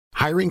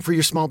Hiring for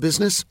your small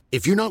business?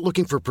 If you're not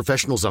looking for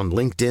professionals on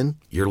LinkedIn,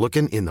 you're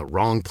looking in the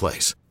wrong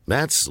place.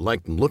 That's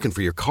like looking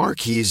for your car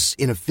keys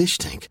in a fish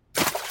tank.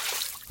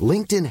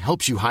 LinkedIn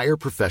helps you hire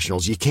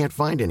professionals you can't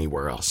find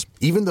anywhere else,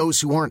 even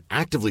those who aren't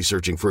actively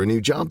searching for a new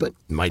job but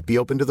might be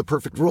open to the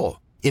perfect role.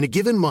 In a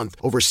given month,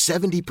 over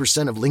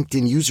 70% of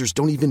LinkedIn users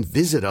don't even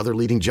visit other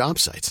leading job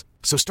sites.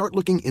 So start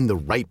looking in the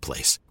right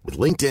place. With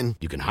LinkedIn,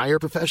 you can hire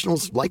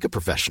professionals like a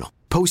professional.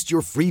 Post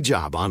your free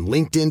job on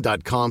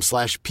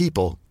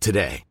linkedin.com/people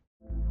today.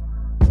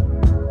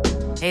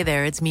 Hey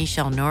there, it's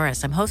Michelle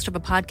Norris. I'm host of a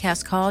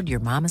podcast called Your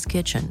Mama's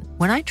Kitchen.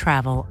 When I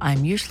travel,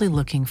 I'm usually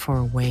looking for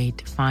a way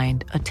to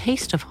find a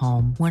taste of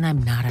home when I'm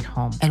not at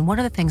home. And one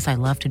of the things I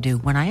love to do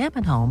when I am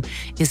at home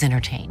is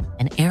entertain.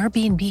 And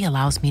Airbnb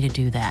allows me to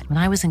do that. When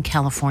I was in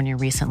California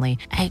recently,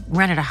 I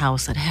rented a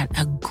house that had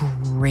a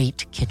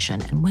great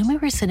kitchen. And when we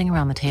were sitting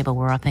around the table,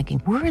 we're all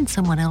thinking, we're in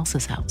someone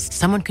else's house.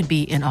 Someone could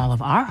be in all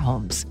of our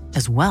homes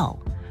as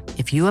well.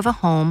 If you have a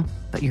home,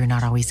 but you're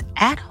not always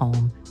at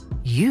home,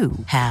 you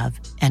have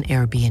an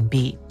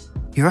Airbnb.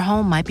 Your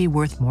home might be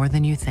worth more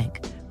than you think.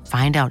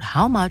 Find out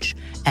how much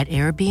at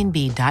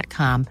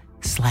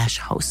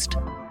airbnb.com/host.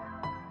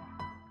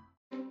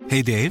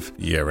 Hey, Dave.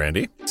 Yeah,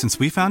 Randy. Since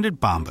we founded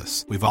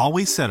Bombas, we've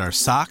always said our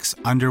socks,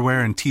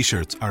 underwear, and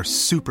T-shirts are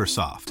super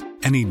soft.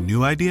 Any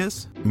new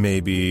ideas?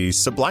 Maybe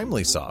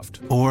sublimely soft.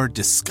 Or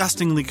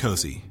disgustingly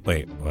cozy.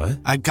 Wait, what?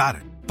 I got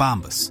it.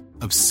 Bombas.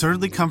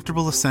 Absurdly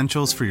comfortable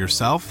essentials for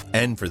yourself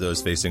and for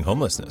those facing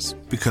homelessness.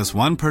 Because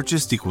one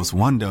purchased equals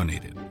one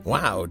donated.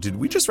 Wow, did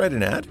we just write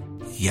an ad?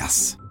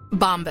 Yes.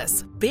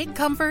 Bombas. Big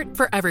comfort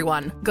for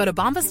everyone. Go to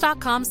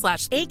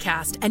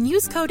bombas.com/ACAST and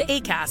use code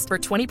ACAST for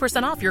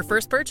 20% off your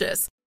first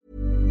purchase.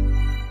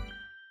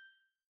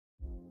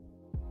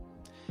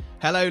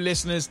 Hello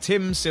listeners,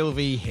 Tim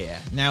Sylvie here.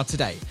 Now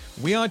today,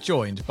 we are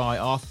joined by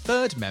our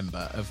third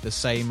member of the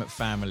same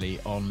family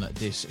on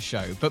this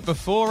show. But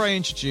before I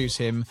introduce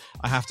him,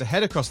 I have to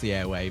head across the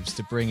airwaves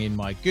to bring in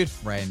my good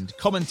friend,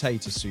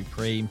 commentator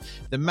supreme,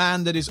 the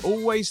man that is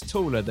always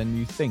taller than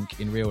you think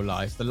in real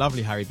life, the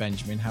lovely Harry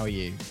Benjamin. How are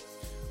you?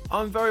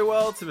 I'm very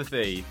well,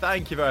 Timothy.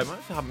 Thank you very much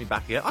for having me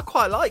back here. I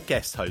quite like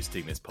guest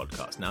hosting this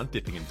podcast now,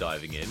 dipping and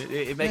diving in.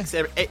 It makes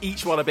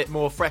each one a bit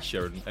more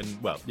fresher and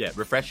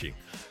refreshing.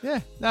 Yeah,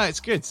 no, it's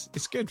good.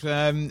 It's good.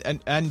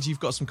 And you've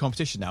got some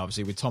competition now,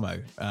 obviously, with Tom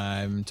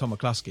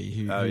McCluskey,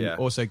 who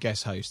also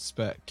guest hosts.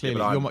 But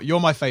clearly, you're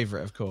my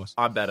favourite, of course.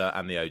 I'm better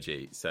and the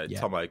OG, so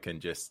Tomo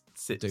can just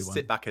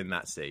sit back in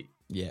that seat.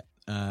 Yeah.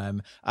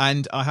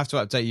 And I have to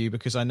update you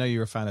because I know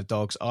you're a fan of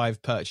dogs.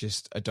 I've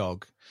purchased a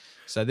dog.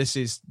 So this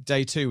is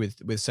day 2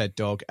 with said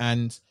dog,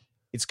 and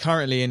it's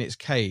currently in its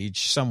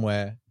cage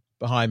somewhere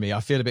behind me.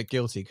 I feel a bit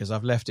guilty because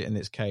I've left it in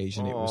its cage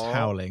and it was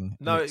howling.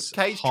 No,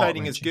 cage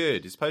training is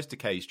good. It's supposed to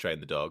cage train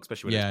the dog,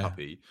 especially when it's a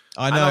puppy.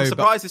 I know. And I'm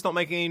surprised it's not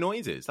making any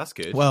noises. That's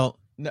good. Well,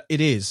 no,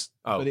 it is,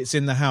 but it's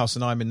in the house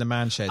and I'm in the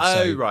man shed.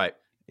 Oh, right.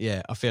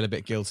 Yeah, I feel a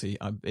bit guilty.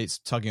 It's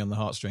tugging on the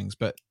heartstrings,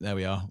 but there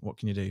we are. What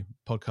can you do?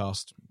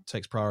 Podcast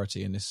takes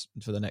priority in this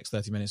for the next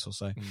 30 minutes or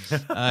so.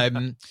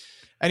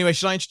 Anyway,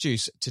 should I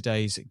introduce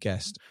today's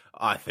guest?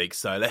 I think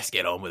so. Let's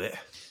get on with it.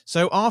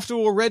 So after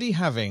already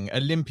having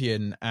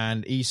Olympian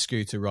and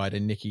e-scooter rider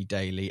Nikki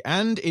Daly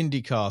and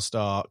IndyCar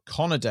star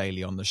Connor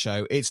Daly on the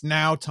show, it's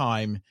now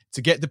time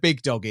to get the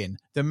big dog in.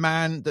 The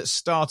man that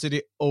started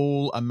it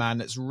all, a man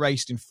that's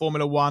raced in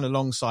Formula One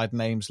alongside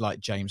names like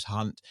James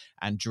Hunt,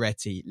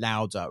 Andretti,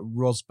 Lauda,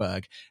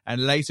 Rosberg,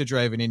 and later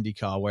drove an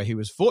IndyCar where he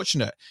was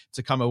fortunate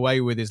to come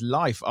away with his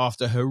life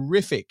after a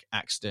horrific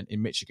accident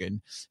in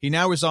Michigan. He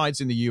now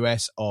resides in the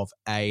US of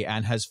A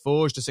and has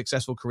forged a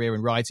successful career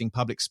in writing,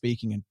 public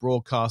speaking, and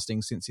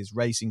broadcasting since his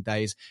racing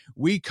days.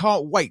 We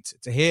can't wait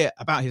to hear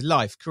about his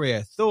life,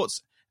 career,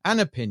 thoughts,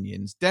 and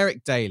opinions.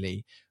 Derek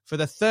Daly, for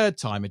the third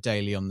time a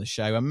Daily on the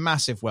show, a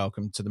massive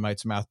welcome to the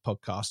Motormouth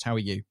podcast. How are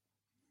you?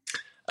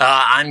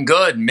 I'm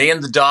good. Me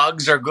and the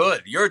dogs are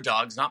good. Your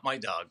dogs, not my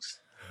dogs.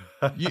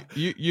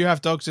 You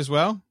have dogs as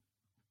well?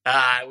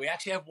 We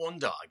actually have one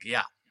dog.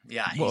 Yeah.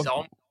 He's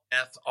almost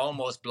deaf,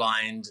 almost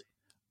blind.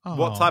 Oh.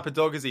 What type of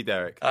dog is he,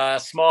 Derek?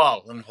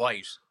 Small and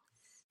white.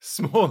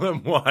 Small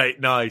and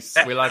white, nice.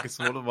 We like a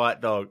small and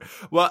white dog.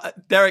 Well,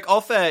 Derek,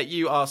 off air,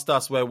 you asked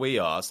us where we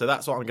are, so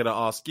that's what I'm going to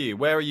ask you.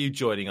 Where are you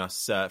joining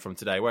us from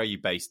today? Where are you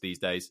based these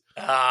days?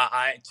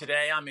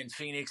 Today I'm in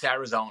Phoenix,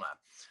 Arizona.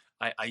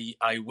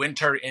 I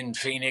winter in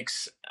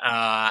Phoenix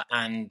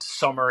and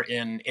summer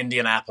in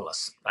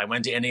Indianapolis. I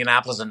went to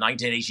Indianapolis in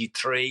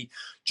 1983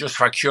 just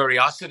for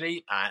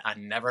curiosity. I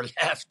never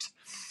left.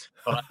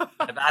 But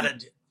I've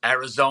added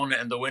Arizona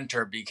in the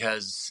winter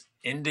because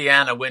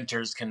Indiana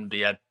winters can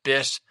be a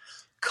bit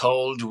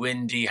cold,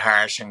 windy,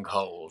 harsh, and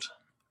cold.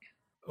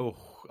 Oh,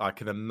 I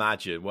can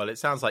imagine. Well, it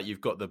sounds like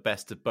you've got the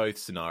best of both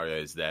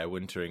scenarios there,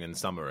 wintering and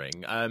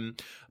summering.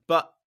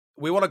 But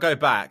we want to go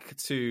back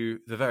to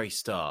the very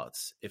start,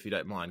 if you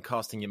don't mind,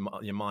 casting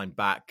your mind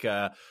back.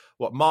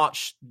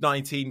 March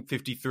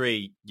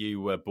 1953 you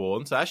were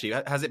born. So actually,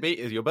 has it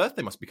been? Your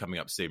birthday must be coming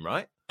up soon,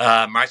 right?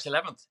 March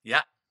 11th,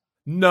 yeah.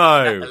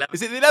 No. 11th.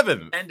 Is it the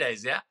 11th? 10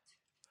 days, yeah.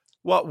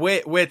 What?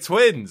 We're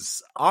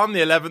twins. I'm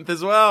the 11th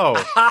as well.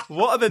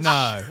 What are the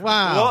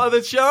Wow. What are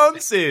the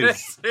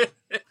chances?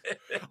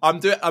 I'm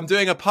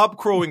doing a pub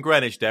crawl in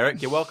Greenwich,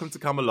 Derek. You're welcome to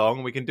come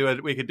along. We can do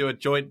a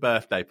joint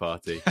birthday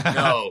party.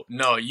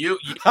 No, you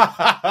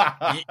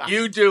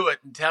do it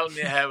and tell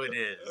me how it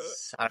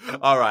is.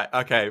 All right,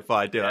 okay,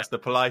 fine. Deal. That's the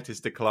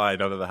politest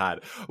decline I've ever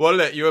had. Well,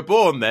 look, you were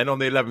born then on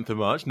the 11th of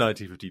March,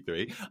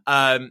 1953,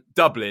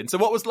 Dublin. So,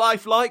 what was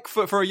life like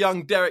for a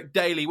young Derek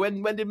Daly?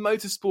 When did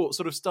motorsport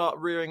sort of start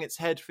rearing its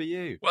head for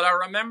you? Well, I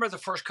remember the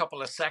first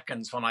couple of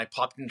seconds when I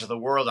popped into the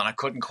world and I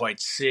couldn't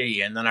quite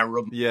see, and then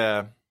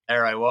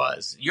there I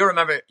was. You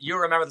remember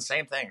the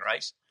same thing,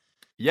 right?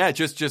 Yeah,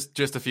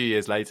 just a few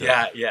years later.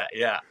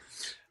 Yeah.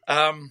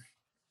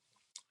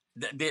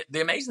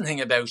 The amazing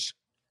thing about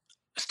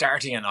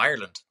starting in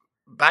Ireland,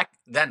 back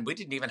then we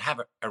didn't even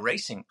have a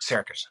racing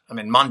circuit. I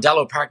mean,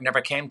 Mondello Park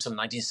never came till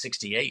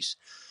 1968.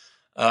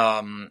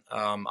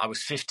 I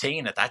was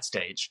 15 at that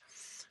stage.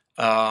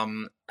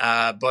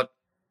 But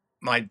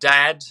my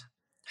dad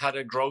had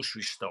a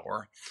grocery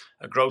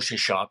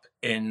shop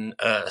in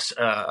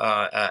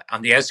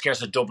on the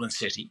outskirts of Dublin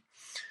City.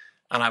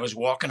 And I was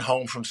walking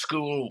home from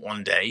school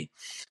one day,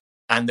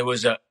 and there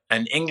was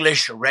an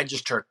English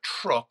registered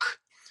truck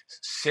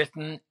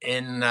sitting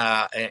in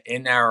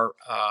our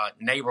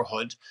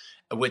neighborhood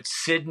with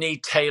Sydney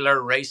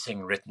Taylor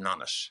Racing written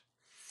on it.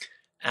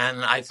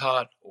 And I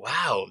thought,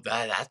 wow,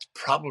 that's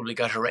probably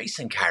got a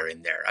racing car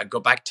in there. I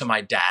go back to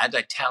my dad.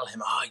 I tell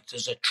him,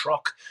 there's a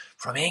truck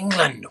from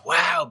England.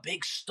 Wow,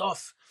 big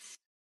stuff.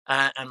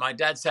 And my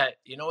dad said,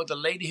 the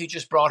lady who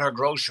just brought her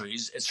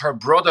groceries, it's her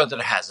brother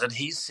that has it.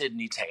 He's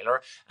Sydney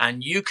Taylor.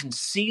 And you can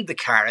see the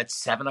car at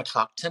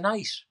 7:00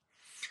 tonight.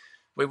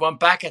 We went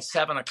back at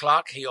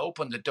 7:00. He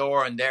opened the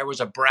door and there was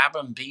a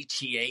Brabham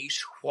BT8,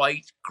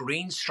 white,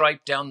 green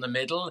stripe down the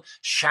middle,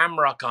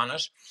 shamrock on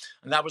it.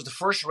 And that was the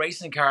first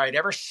racing car I'd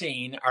ever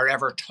seen or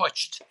ever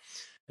touched.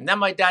 And then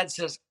my dad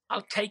says,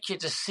 I'll take you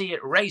to see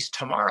it race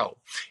tomorrow.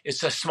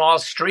 It's a small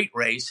street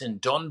race in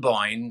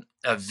Dunboyne,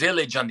 a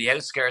village on the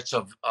outskirts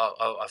of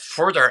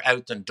further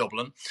out than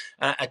Dublin.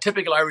 A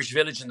typical Irish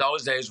village in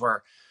those days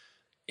were,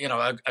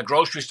 a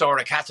grocery store,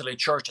 a Catholic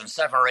church, and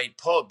 7 or 8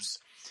 pubs.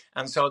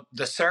 And so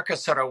the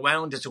circus sort of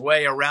wound its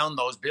way around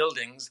those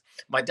buildings.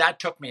 My dad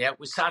took me out.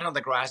 We sat on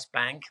the grass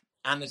bank,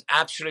 and it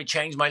absolutely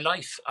changed my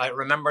life. I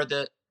remember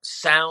the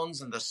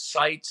sounds and the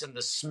sights and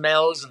the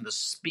smells and the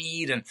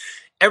speed and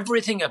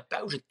everything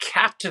about it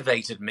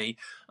captivated me.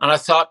 And I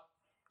thought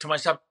to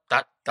myself,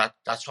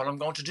 that's what I'm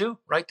going to do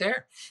right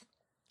there.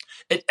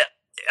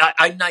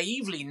 I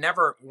naively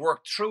never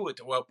worked through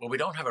it. Well, we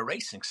don't have a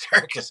racing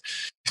circus.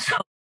 So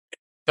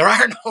there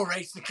are no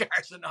racing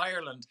cars in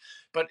Ireland,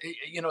 but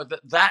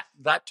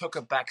that took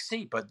a back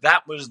seat. But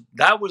that was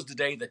the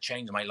day that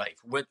changed my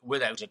life,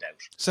 without a doubt.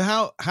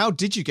 So how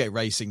did you get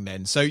racing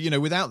then? So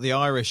without the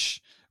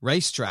Irish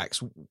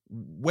racetracks,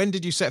 when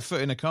did you set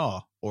foot in a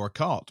car or a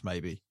kart,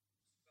 maybe?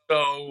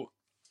 So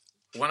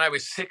when I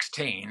was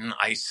 16,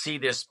 I see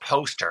this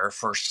poster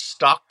for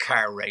stock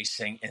car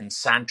racing in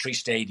Santry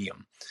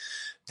Stadium.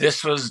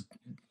 This was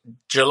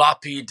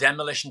jalopy,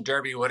 demolition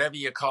derby, whatever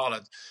you call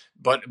it.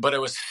 But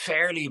it was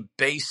fairly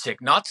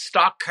basic, not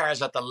stock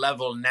cars at the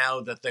level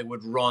now that they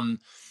would run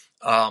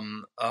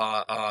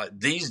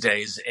these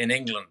days in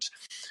England.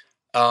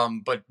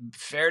 But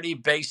fairly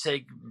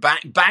basic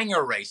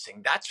banger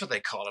racing. That's what they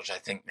call it, I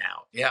think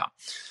now. Yeah.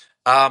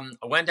 I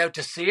went out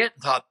to see it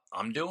and thought,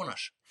 I'm doing it.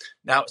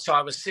 Now, so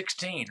I was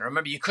 16.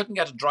 Remember, you couldn't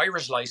get a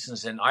driver's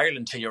license in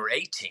Ireland till you were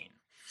 18.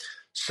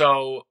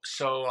 So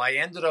I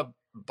ended up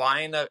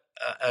buying a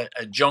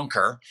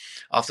junker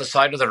off the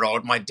side of the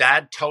road. My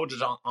dad towed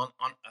it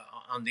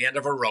on the end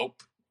of a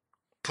rope,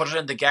 put it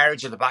in the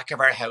garage at the back of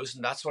our house,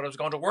 and that's what I was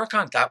going to work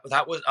on.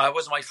 That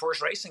was my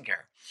first racing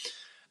car.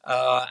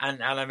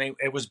 And I mean,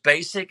 it was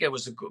basic. It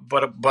was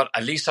but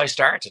at least I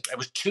started. It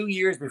was 2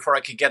 years before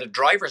I could get a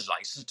driver's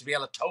license to be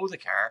able to tow the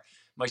car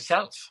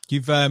myself.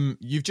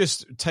 You've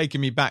just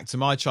taken me back to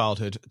my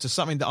childhood, to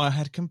something that I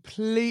had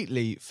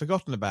completely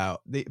forgotten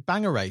about: the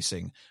banger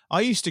racing.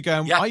 I used to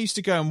go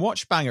and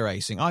watch banger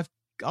racing. I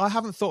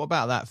haven't thought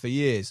about that for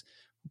years.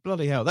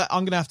 Bloody hell!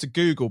 I'm going to have to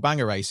Google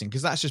banger racing,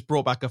 because that's just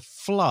brought back a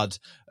flood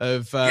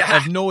of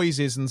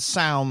noises and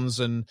sounds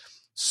and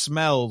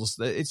smells.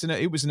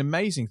 It was an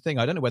amazing thing.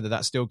 I don't know whether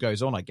that still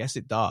goes on. I guess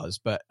it does,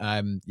 but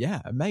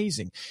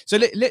amazing. So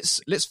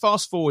let's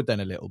fast forward then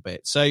a little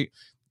bit. So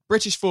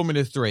British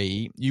Formula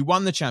 3, you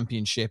won the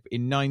championship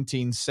in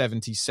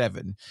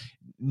 1977.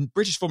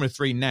 British Formula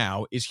 3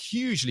 now is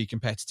hugely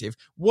competitive.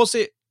 Was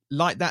it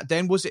like that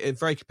then? Was it a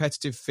very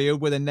competitive field?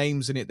 Were there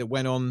names in it that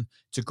went on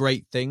to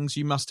great things?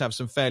 You must have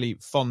some fairly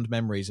fond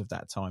memories of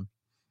that time.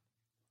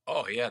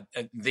 Oh, yeah.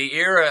 The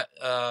era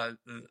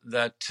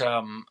that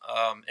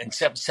in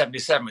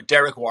 77,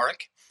 Derek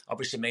Warwick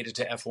obviously made it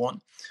to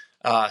F1.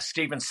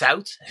 Stephen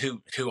South,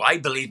 who I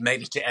believe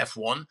made it to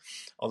F1,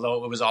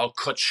 although it was all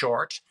cut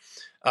short.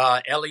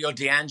 Elio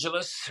De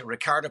Angelis,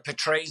 Riccardo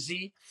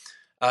Petresi,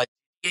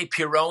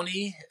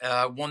 Pironi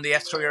won the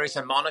F3 race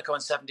in Monaco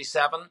in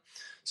 77.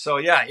 So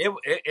yeah,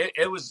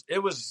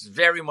 it was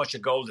very much a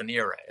golden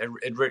era.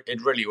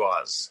 It really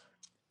was.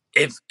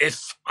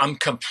 If I'm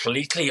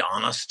completely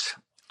honest,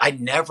 I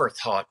never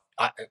thought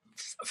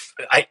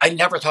I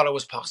never thought it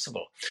was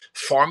possible.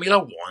 Formula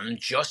One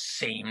just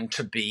seemed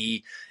to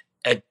be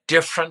a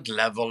different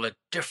level, a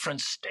different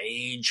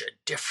stage, a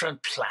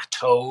different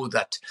plateau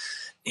that,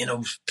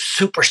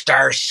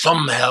 superstars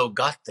somehow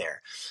got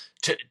there.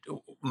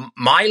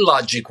 My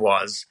logic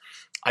was,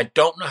 I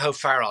don't know how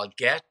far I'll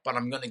get, but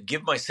I'm going to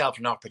give myself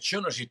an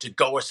opportunity to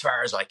go as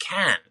far as I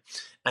can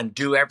and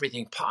do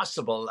everything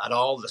possible at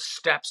all the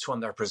steps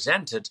when they're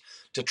presented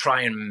to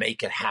try and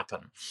make it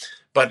happen.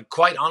 But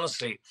quite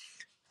honestly,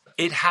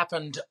 it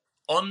happened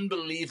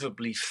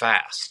unbelievably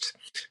fast.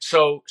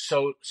 So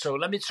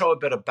let me throw a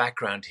bit of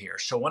background here.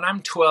 So when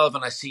I'm 12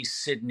 and I see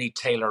Sidney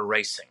Taylor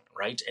racing,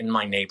 right, in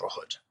my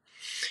neighborhood,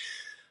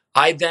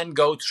 I then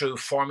go through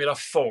Formula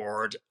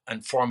Ford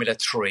and Formula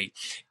 3.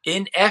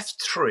 In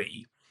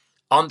F3,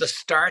 on the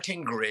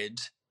starting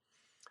grid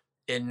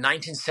in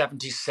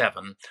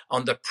 1977,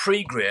 on the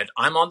pre-grid,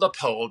 I'm on the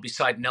pole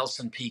beside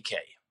Nelson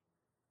Piquet,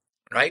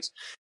 right?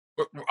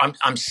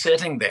 I'm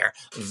sitting there.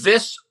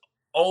 This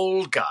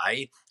old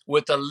guy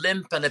with a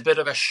limp and a bit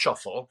of a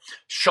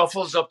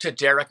shuffles up to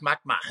Derek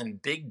McMahon,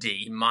 Big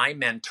D, my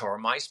mentor,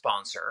 my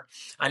sponsor,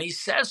 and he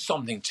says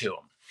something to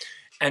him.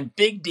 And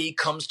Big D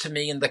comes to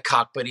me in the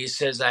cockpit. He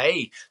says,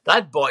 hey,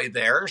 that boy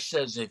there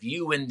says if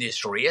you win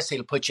this race,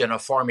 he'll put you in a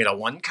Formula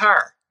One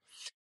car.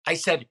 I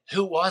said,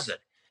 who was it?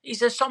 He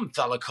says, some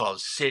fella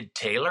called Sid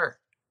Taylor.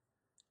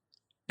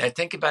 Now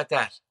think about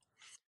that.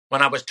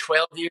 When I was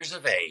 12 years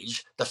of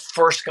age, the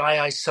first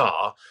guy I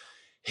saw,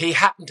 he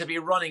happened to be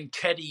running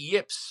Teddy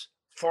Yip's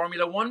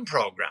Formula One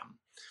program.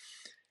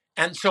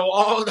 And so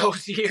all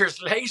those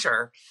years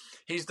later,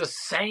 he's the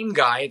same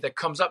guy that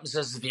comes up and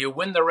says, if you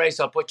win the race,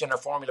 I'll put you in a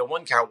Formula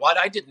One car. What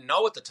I didn't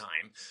know at the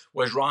time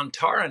was Ron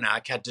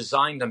Taranak had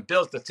designed and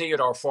built the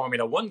Theodore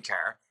Formula One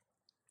car.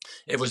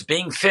 It was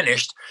being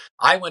finished.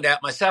 I went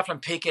out, myself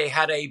and Piquet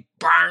had a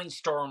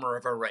barnstormer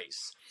of a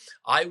race.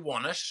 I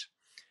won it.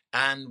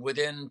 And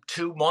within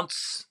 2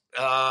 months,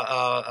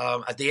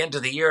 at the end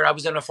of the year, I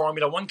was in a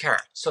Formula One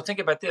car. So think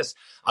about this.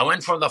 I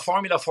went from the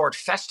Formula Ford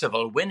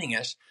Festival, winning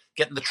it,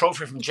 getting the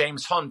trophy from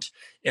James Hunt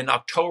in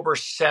October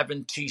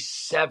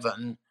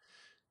 77,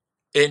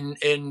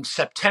 in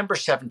September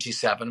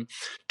 77,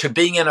 to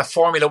being in a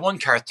Formula One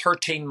car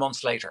 13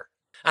 months later.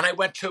 And I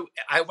went through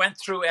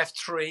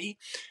F3.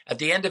 At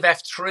the end of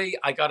F3,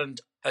 I got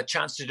a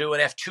chance to do an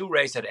F2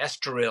 race at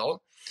Estoril,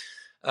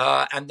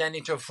 and then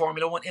into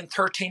Formula One in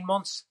 13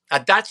 months.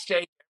 At that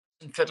stage,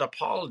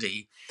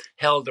 Fittipaldi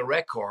held the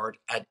record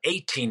at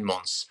 18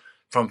 months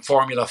from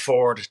Formula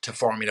Ford to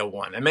Formula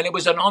One. I mean, it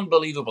was an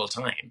unbelievable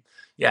time.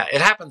 Yeah,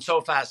 it happened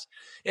so fast.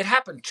 It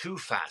happened too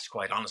fast,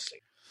 quite honestly.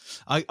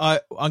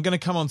 I'm going to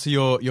come on to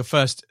your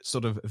first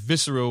sort of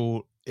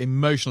visceral,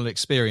 emotional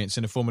experience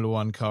in a Formula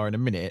One car in a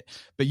minute.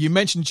 But you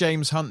mentioned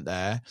James Hunt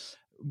there.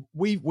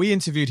 We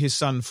interviewed his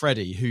son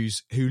Freddie, who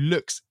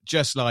looks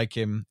just like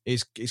him.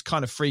 Is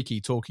kind of freaky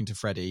talking to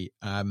Freddie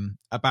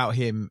about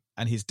him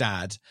and his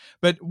dad.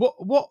 But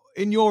what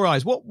in your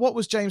eyes, what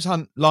was James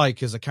Hunt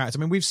like as a character?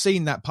 I mean, we've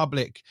seen that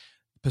public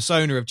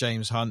persona of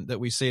James Hunt that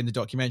we see in the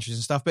documentaries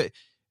and stuff, but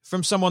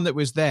from someone that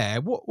was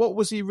there, what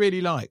was he really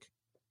like?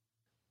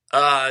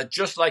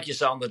 Just like you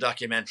saw in the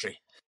documentary.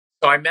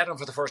 So I met him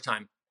for the first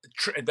time.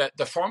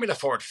 The Formula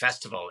Ford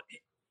Festival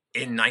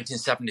in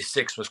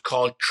 1976 was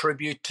called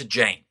Tribute to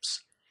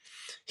James.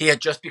 He had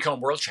just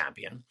become world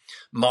champion.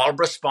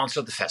 Marlboro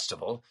sponsored the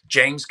festival.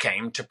 James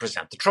came to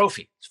present the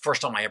trophy.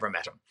 First time I ever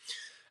met him.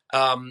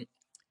 So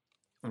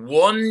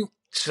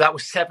that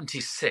was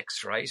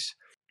 76, right?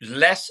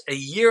 A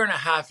year and a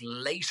half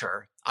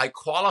later, I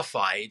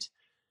qualified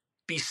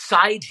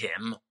beside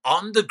him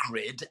on the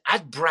grid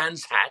at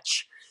Brands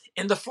Hatch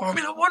in the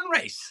Formula One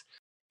race.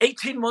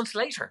 18 months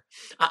later,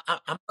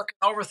 I'm looking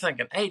over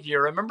thinking, hey, do you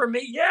remember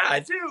me? Yeah, I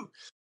do.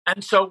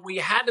 And so we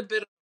had a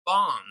bit of a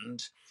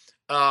bond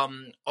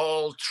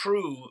all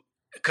through,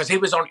 because he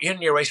was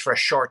in your race for a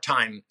short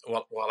time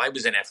while I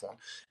was in F1.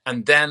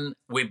 And then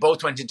we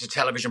both went into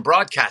television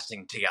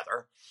broadcasting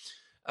together.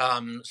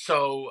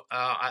 So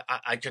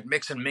I could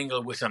mix and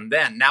mingle with him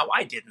then. Now,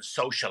 I didn't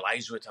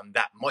socialize with him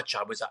that much.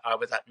 I was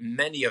at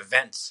many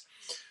events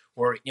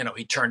where,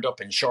 he turned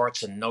up in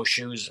shorts and no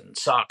shoes and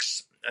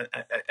socks.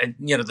 And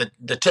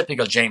the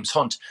typical James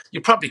Hunt.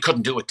 You probably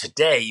couldn't do it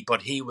today,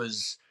 but he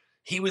was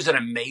an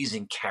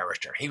amazing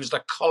character. He was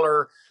the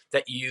color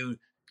that you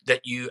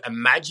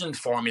imagined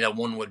Formula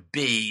One would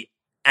be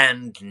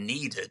and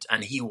needed,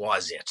 and he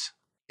was it.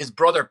 His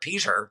brother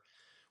Peter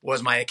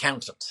was my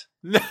accountant.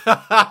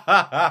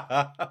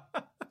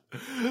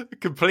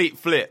 Complete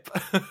flip.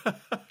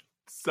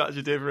 Such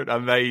a different,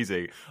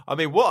 amazing. I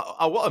mean, what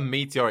a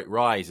meteoric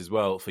rise as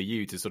well for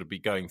you to sort of be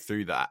going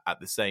through that at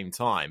the same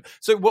time.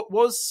 So what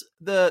was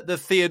the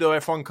Theodore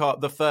F1 car,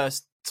 the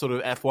first sort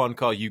of F1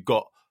 car you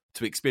got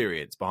to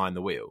experience behind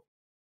the wheel?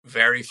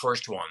 Very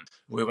first one.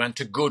 We went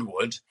to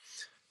Goodwood.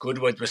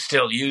 Goodwood was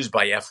still used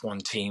by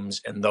F1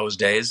 teams in those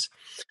days.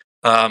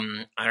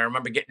 I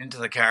remember getting into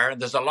the car,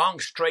 and there's a long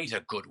straight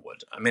at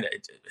Goodwood. I mean,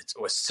 it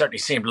was certainly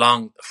seemed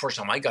long the first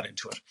time I got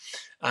into it.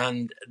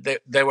 And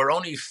there were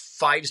only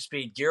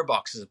 5-speed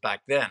gearboxes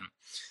back then.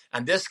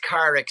 And this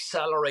car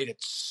accelerated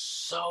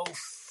so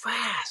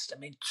fast. I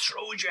mean,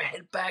 throws your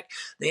head back.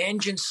 The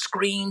engine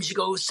screams. You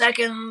go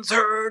second,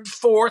 third,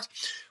 fourth.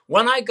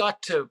 When I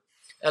got to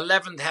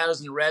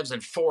 11,000 revs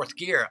in fourth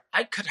gear,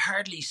 I could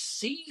hardly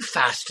see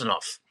fast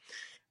enough.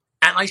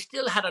 And I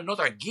still had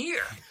another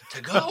gear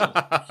to go.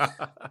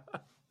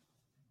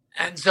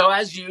 And so,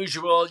 as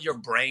usual, your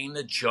brain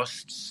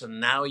adjusts,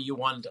 and now you're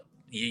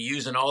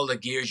using all the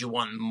gears, you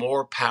want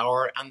more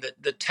power. And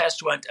the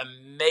test went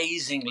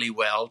amazingly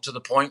well, to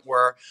the point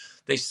where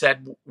they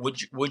said,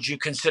 would you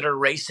consider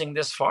racing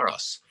this for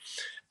us?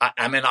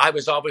 I mean, I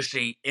was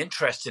obviously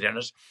interested in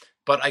it,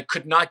 but I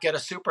could not get a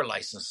super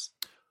license.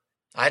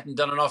 I hadn't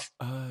done enough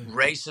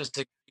races to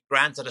be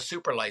granted a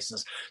super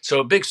license. So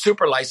a big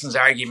super license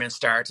argument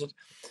started.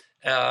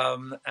 I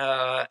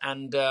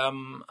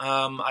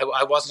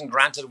wasn't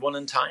granted one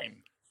in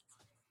time.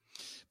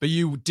 But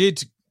you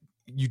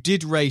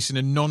did race in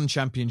a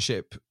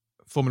non-championship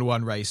Formula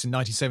One race in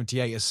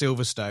 1978 at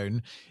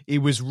Silverstone. It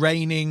was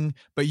raining,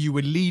 but you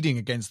were leading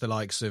against the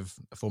likes of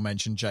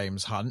aforementioned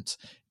James Hunt.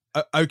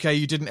 Okay,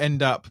 you didn't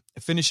end up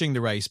finishing the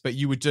race, but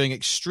you were doing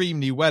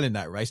extremely well in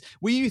that race.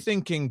 Were you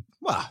thinking,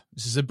 well,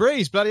 this is a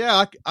breeze, bloody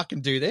hell, I can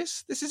do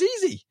this. This is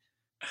easy.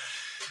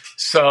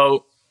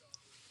 So,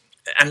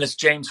 and it's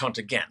James Hunt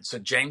again. So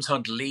James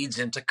Hunt leads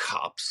into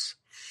Copse.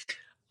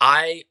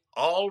 I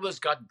always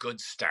got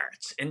good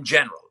starts in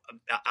general.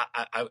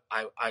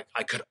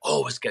 I could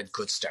always get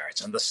good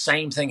starts, and the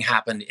same thing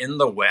happened in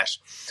the wet.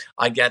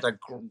 I get a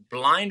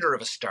blinder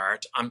of a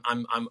start.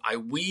 I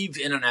weave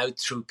in and out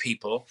through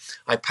people.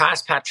 I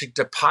pass Patrick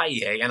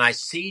Depailler, and I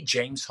see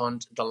James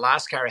Hunt, the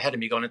last car ahead of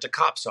me, going into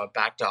Copse. So I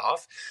backed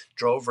off,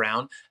 drove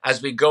round.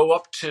 As we go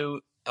up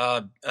to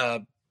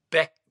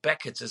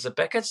Beckett's, is it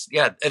Beckett's?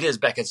 Yeah, it is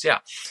Beckett's.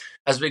 Yeah,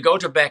 as we go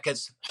to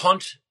Beckett's,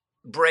 Hunt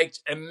braked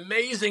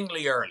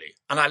amazingly early,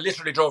 and I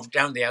literally drove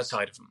down the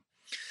outside of him.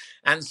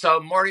 And so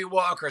Murray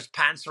Walker's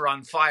pants are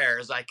on fire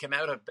as I come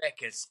out of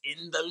Beckett's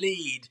in the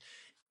lead.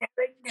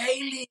 Derek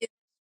Daly,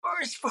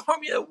 first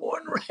Formula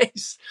One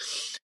race.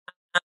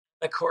 And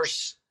of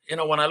course, you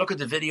know, when I look at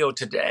the video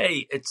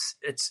today,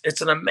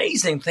 it's an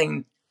amazing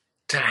thing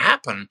to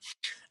happen.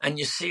 And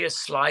you see it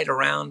slide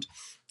around,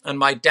 and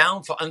my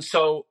downfall. And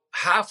so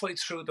halfway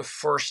through the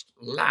first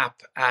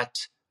lap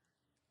at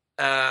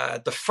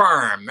the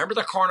farm, remember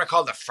the corner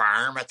called the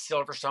farm at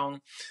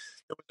Silverstone?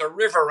 There was a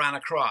river ran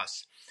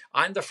across.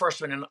 I'm the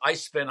first one, and I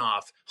spin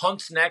off.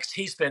 Hunt's next,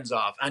 he spins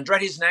off.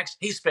 Andretti's next,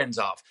 he spins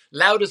off.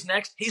 Lauda's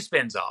next, he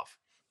spins off.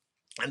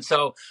 And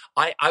so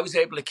I was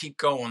able to keep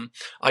going.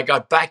 I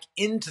got back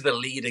into the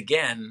lead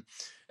again.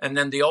 And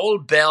then the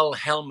old Bell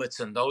helmets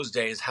in those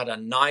days had a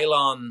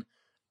nylon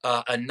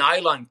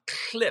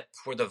clip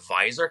where the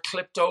visor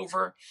clipped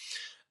over.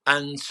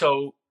 And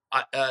so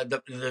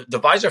the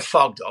visor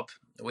fogged up.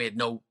 We had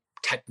no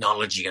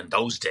technology in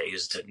those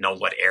days to know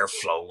what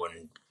airflow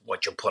and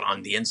what you put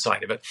on the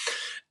inside of it.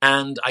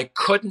 And I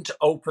couldn't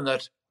open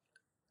it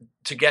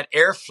to get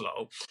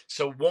airflow.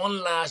 So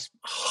one last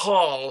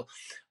haul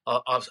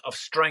of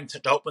strength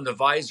to open the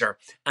visor,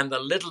 and the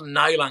little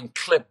nylon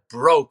clip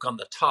broke on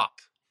the top.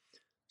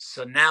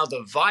 So now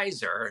the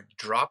visor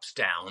drops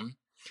down,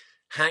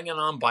 hanging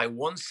on by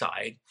one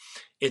side.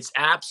 It's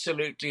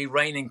absolutely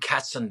raining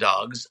cats and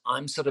dogs.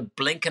 I'm sort of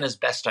blinking as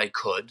best I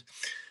could.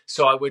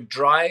 So I would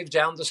drive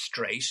down the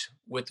straight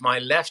with my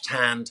left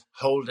hand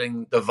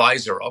holding the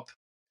visor up.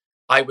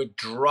 I would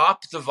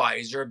drop the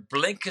visor,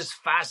 blink as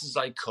fast as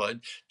I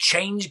could,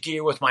 change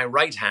gear with my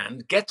right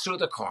hand, get through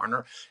the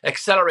corner,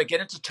 accelerate,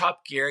 get into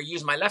top gear,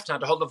 use my left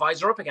hand to hold the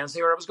visor up again,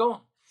 see where I was going.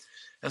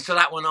 And so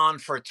that went on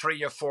for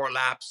 3 or 4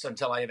 laps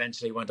until I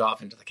eventually went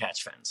off into the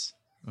catch fence.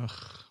 Ugh.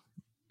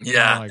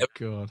 Yeah. Oh my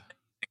God.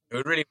 It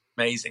was really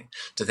amazing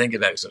to think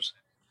about it.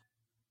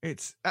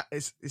 It's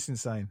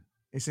insane.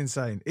 It's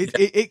insane.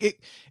 It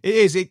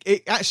is.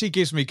 It actually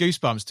gives me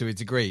goosebumps to a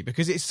degree,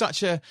 because it's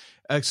such a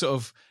sort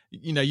of,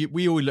 you know,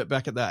 we all look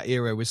back at that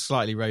era with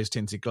slightly rose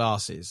tinted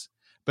glasses,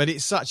 but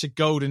it's such a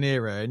golden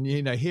era. And,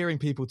 you know, hearing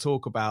people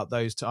talk about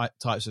those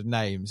types of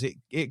names,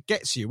 it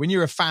gets you when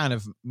you're a fan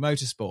of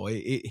motorsport.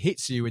 It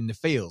hits you in the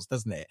feels,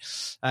 doesn't it?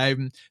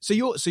 So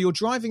you're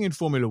driving in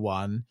Formula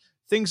One.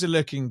 Things are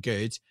looking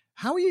good.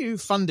 How are you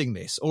funding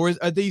this? Or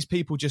are these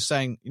people just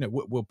saying, you know,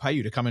 we'll pay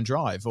you to come and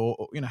drive?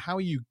 Or you know, how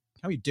are you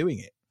doing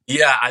it?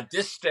 Yeah, at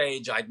this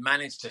stage, I'd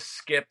managed to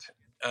skip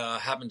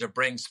having to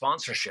bring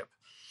sponsorship.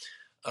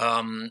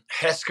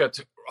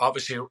 Hesketh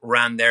obviously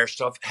ran their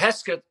stuff.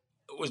 Hesketh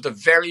was the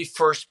very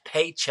first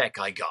paycheck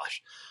I got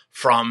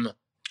from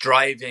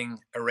driving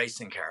a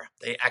racing car.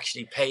 They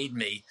actually paid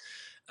me,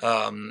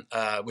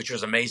 which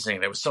was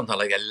amazing. There was something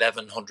like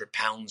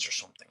 £1,100 or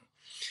something.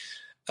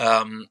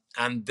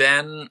 And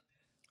then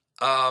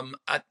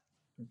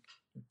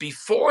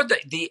before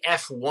the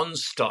F1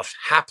 stuff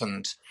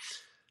happened,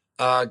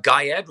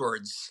 Guy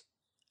Edwards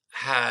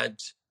had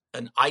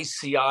an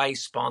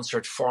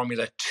ICI-sponsored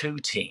Formula 2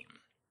 team.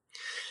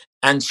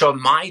 And so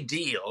my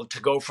deal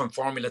to go from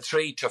Formula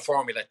 3 to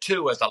Formula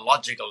 2 as a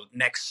logical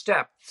next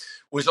step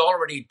was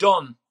already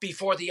done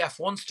before the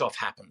F1 stuff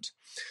happened.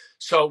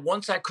 So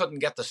once I couldn't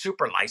get the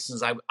super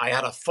license, I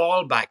had a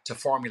fallback to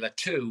Formula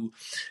 2,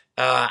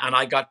 and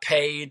I got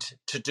paid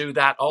to do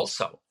that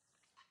also.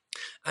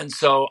 And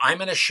so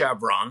I'm in a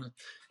Chevron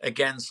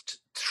against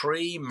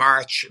 3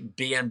 March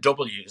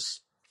BMWs,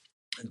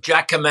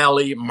 Jack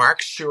Camelli,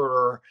 Mark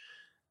Schurer,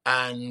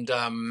 and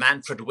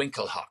Manfred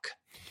Winkelhock.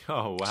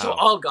 Oh, wow. So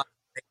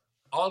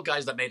all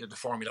guys that made it to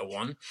Formula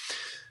 1.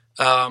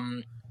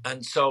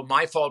 And so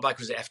my fallback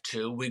was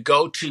F2. We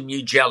go to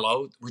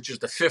Mugello, which is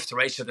the 5th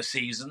race of the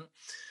season.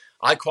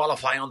 I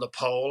qualify on the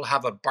pole,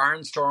 have a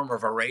barnstorm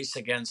of a race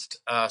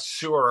against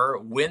Schurer,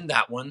 win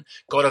that one,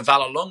 go to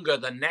Vallelunga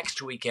the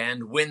next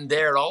weekend, win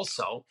there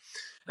also.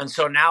 And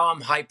so now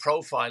I'm high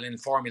profile in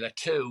Formula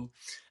 2,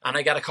 and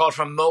I get a call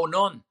from Mo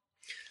Nunn.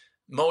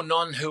 Mo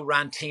Nunn, who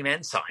ran Team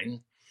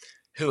Ensign,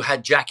 who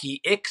had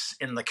Jackie Ickx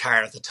in the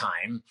car at the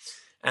time.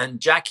 And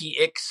Jackie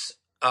Ickx,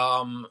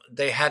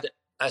 they had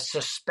a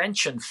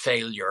suspension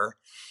failure.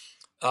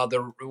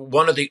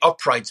 One of the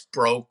uprights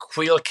broke,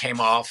 wheel came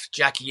off.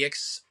 Jackie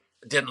Ickx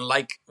didn't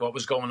like what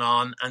was going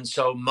on. And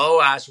so Mo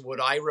asked, would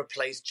I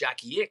replace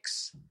Jackie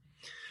Ickx?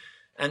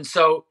 And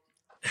so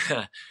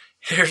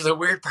here's the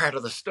weird part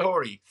of the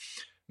story.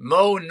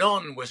 Mo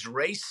Nunn was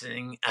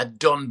racing at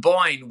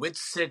Dunboyne with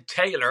Sid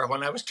Taylor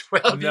when I was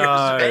 12 years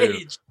of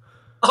age,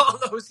 all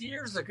those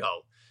years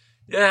ago.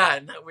 Yeah,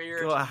 isn't that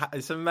weird? God,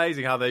 it's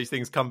amazing how those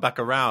things come back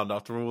around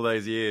after all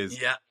those years.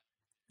 Yeah.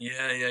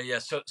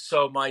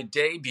 So my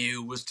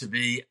debut was to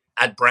be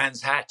at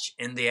Brands Hatch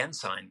in the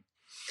Ensign.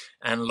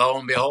 And lo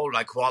and behold,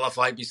 I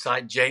qualified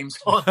beside James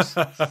Hunt.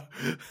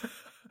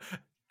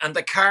 And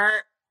the car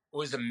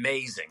was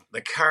amazing.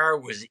 The car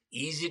was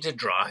easy to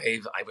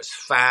drive. I was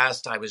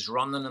fast. I was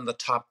running in the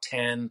top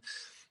 10.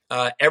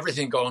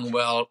 Everything going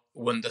well.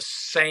 When the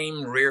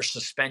same rear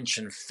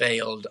suspension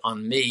failed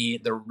on me,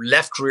 the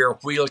left rear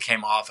wheel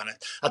came off, and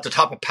at the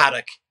top of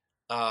paddock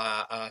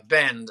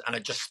bend, and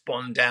it just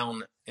spun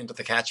down into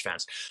the catch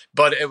fence.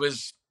 But it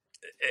was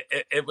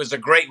a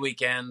great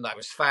weekend. I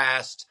was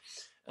fast.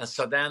 And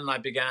so then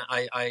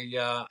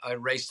I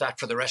raced that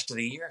for the rest of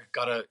the year.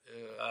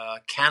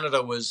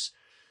 Canada was,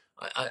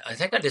 I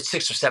think I did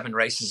 6 or 7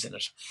 races in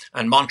it.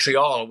 And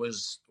Montreal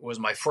was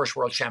my first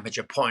World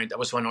Championship point. That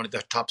was when only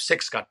the top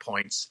 6 got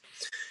points.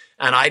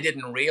 And I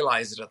didn't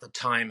realize it at the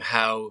time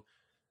how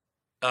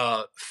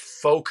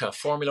FOCA,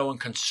 Formula 1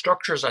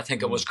 Constructors, I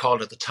think it was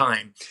called at the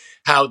time,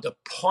 how the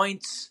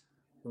points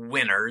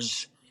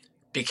winners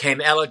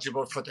became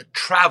eligible for the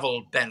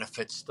travel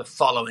benefits the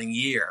following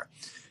year.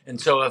 And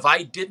so if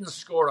I didn't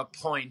score a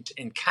point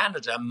in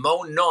Canada,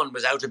 Mo Nunn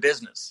was out of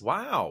business.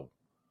 Wow.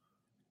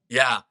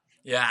 Yeah.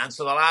 And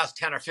so the last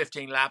 10 or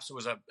 15 laps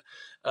was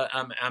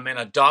I'm in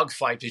a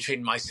dogfight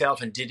between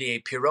myself and Didier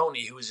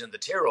Pironi, who was in the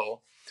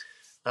Tyrrell.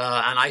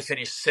 And I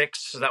finished 6th.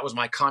 So that was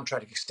my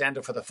contract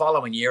extended for the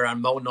following year.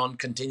 And Mo Nunn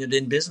continued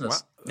in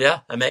business. Wow. Yeah.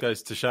 It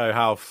goes to show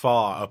how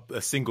far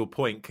a single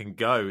point can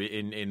go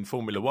in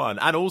Formula 1.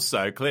 And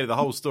also, clearly, the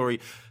whole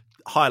story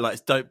highlights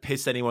don't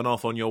piss anyone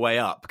off on your way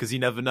up, because you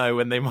never know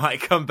when they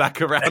might come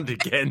back around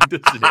again,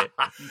 doesn't it?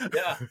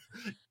 Yeah.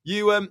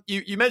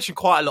 You mentioned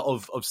quite a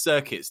lot of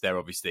circuits there,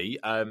 obviously.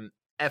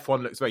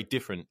 F1 looks very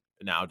different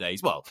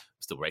nowadays. Well,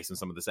 still racing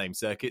some of the same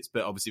circuits,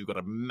 but obviously we've got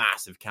a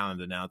massive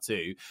calendar now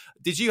too.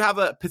 Did you have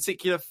a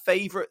particular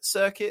favourite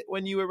circuit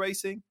when you were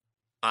racing?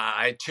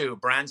 I had 2,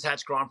 Brands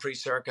Hatch Grand Prix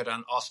Circuit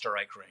and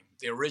Oostenrijkring,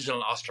 the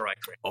original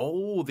Oostenrijkring.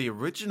 Oh, the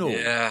original.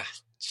 Yeah,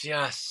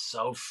 just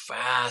so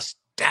fast.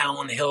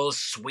 Downhill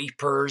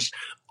sweepers,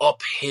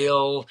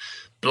 uphill,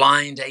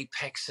 blind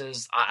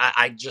apexes.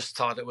 I just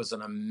thought it was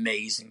an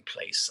amazing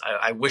place.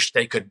 I wish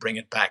they could bring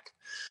it back.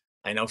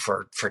 I know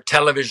for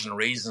television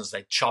reasons,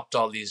 they chopped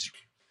all these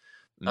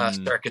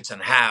circuits in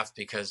half,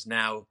 because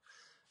now,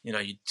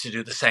 to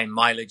do the same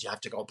mileage, you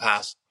have to go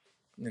past,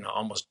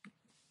 almost,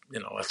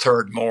 a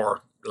third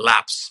more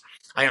laps.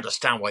 I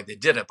understand why they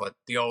did it, but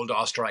the old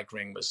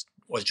Oostenrijkring was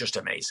just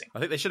amazing. I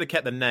think they should have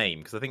kept the name,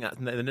 because I think that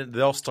the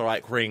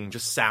Oostenrijkring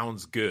just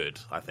sounds good.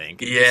 I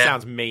think it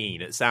sounds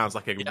mean. It sounds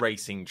like a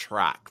racing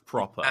track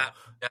proper.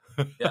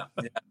 Yeah.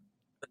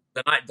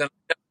 The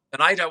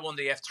night I won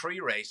the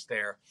F3 race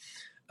there,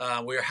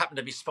 we happened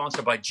to be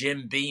sponsored by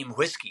Jim Beam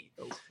Whiskey.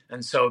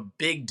 And so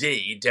Big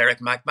D, Derek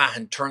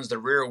McMahon, turns the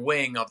rear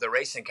wing of the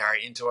racing car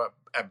into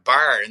a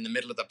bar in the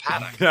middle of the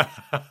paddock.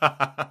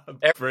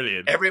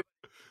 Brilliant. Everybody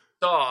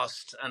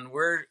sauced, and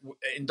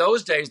in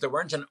those days there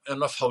weren't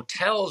enough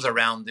hotels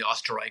around the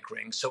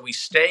Oostenrijkring, so we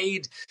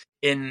stayed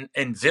in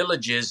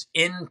villages,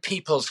 in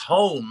people's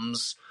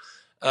homes,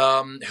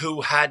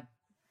 who had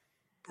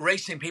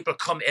racing people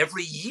come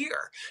every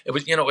year. It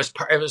was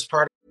part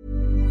of.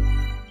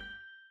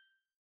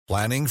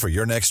 Planning for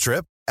your next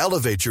trip?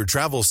 Elevate your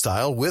travel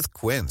style with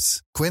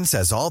Quince. Quince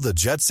has all the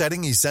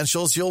jet-setting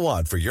essentials you'll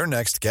want for your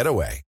next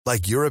getaway,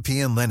 like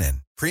European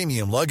linen,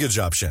 premium luggage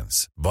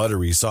options,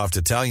 buttery soft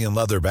Italian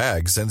leather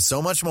bags, and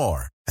so much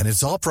more. And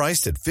it's all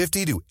priced at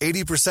 50 to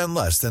 80%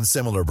 less than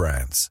similar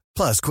brands.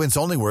 Plus, Quince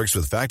only works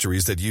with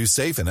factories that use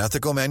safe and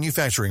ethical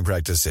manufacturing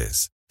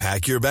practices.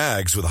 Pack your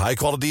bags with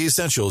high-quality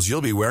essentials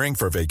you'll be wearing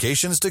for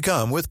vacations to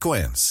come with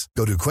Quince.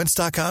 Go to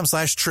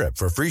quince.com/trip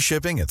for free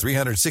shipping and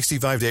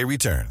 365-day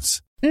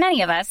returns.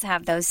 Many of us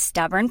have those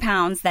stubborn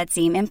pounds that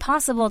seem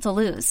impossible to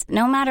lose,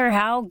 no matter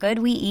how good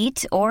we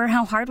eat or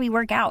how hard we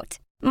work out.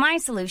 My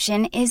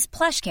solution is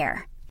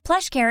PlushCare.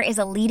 PlushCare is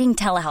a leading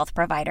telehealth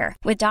provider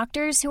with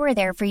doctors who are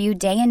there for you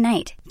day and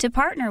night to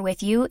partner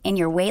with you in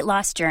your weight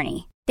loss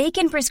journey. They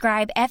can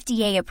prescribe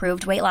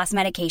FDA-approved weight loss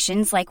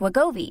medications like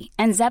Wegovy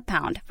and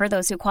Zepbound for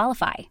those who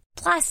qualify.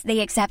 Plus, they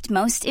accept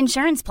most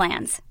insurance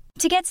plans.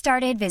 To get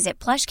started, visit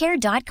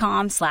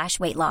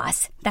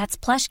plushcare.com/weightloss. That's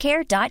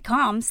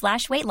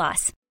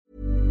plushcare.com/weightloss.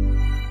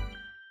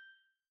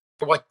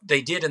 What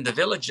they did in the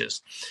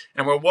villages.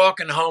 And we're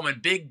walking home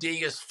and Big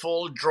D is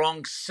full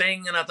drunk,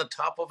 singing at the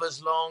top of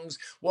his lungs,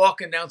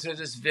 walking down through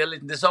this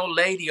village. And this old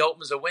lady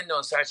opens a window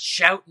and starts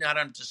shouting at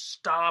him to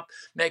stop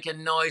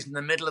making noise in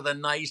the middle of the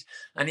night.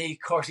 And he, of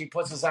course, he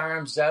puts his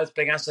arms out,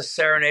 begins to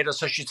serenade her.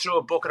 So she threw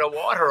a bucket of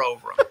water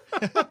over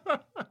him.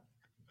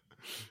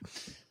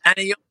 And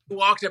he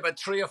walked about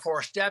 3 or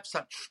 4 steps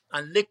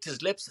and licked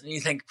his lips. And you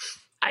think,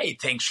 I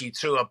think she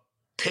threw a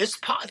piss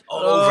pot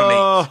all over me.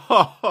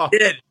 She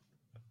did.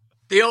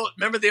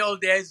 Remember the old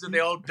days of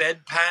the old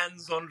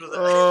bedpans under the...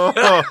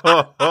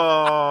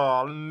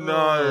 Oh,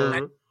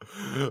 no.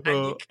 And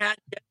you can't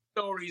get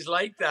stories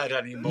like that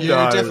anymore. You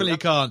definitely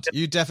can't.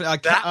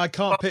 I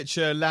can't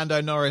picture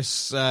Lando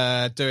Norris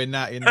doing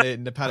that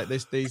in the paddock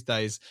these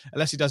days,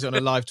 unless he does it on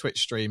a live Twitch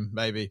stream,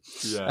 maybe.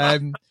 Yeah.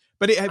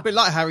 But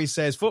like Harry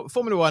says,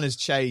 Formula One has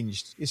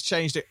changed. It's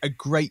changed a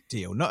great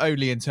deal, not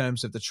only in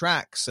terms of the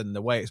tracks and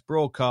the way it's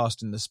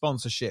broadcast and the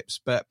sponsorships,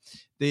 but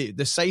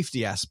the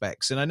safety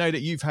aspects. And I know that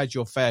you've had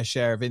your fair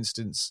share of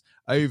incidents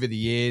over the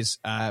years.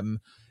 And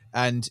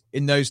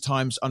in those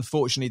times,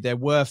 unfortunately, there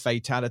were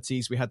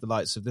fatalities. We had the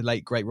likes of the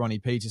late, great Ronnie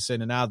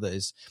Peterson and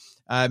others.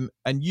 And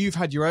you've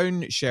had your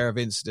own share of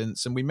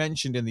incidents. And we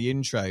mentioned in the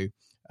intro,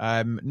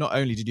 not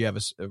only did you have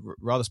a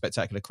rather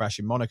spectacular crash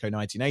in Monaco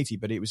 1980,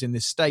 but it was in the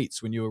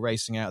States when you were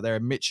racing out there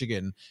in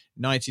Michigan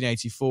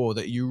 1984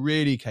 that you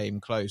really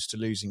came close to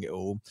losing it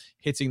all,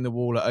 hitting the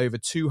wall at over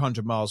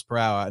 200 miles per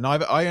hour. And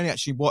I only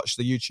actually watched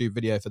the YouTube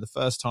video for the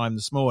first time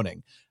this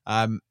morning.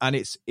 And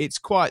it's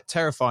quite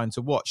terrifying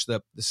to watch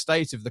the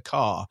state of the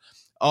car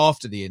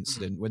after the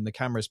incident when the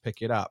cameras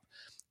pick it up.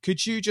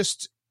 Could you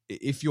just,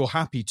 if you're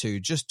happy to,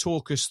 just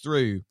talk us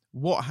through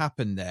what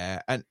happened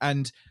there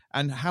and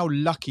how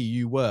lucky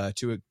you were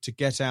to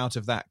get out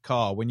of that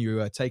car when you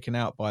were taken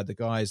out by the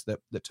guys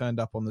that turned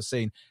up on the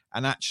scene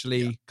and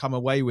actually come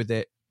away with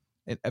it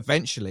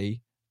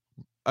eventually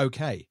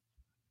okay?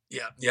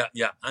 Yeah.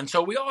 And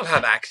so we all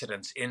have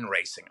accidents in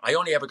racing. I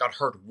only ever got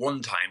hurt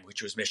one time,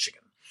 which was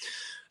Michigan.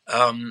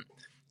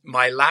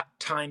 My lap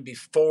time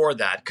before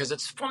that, because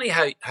it's funny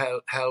how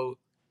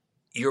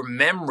your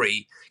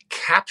memory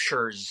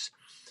captures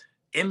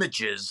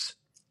images.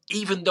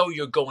 Even though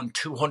you're going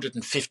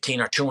 215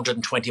 or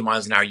 220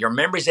 miles an hour, your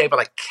memory is able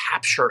to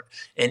capture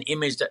an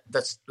image that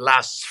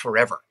lasts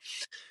forever.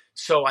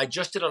 So I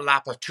just did a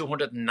lap of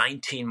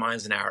 219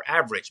 miles an hour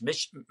average.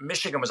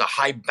 Michigan was a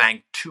high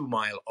bank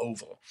 2-mile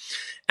oval.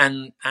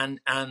 And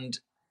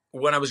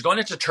when I was going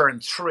into turn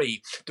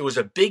 3, there was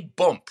a big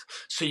bump.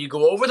 So you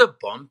go over the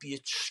bump, you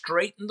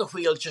straighten the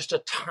wheel just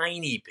a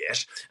tiny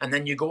bit, and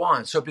then you go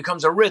on. So it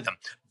becomes a rhythm.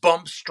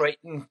 Bump,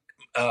 straighten,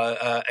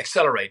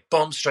 accelerate,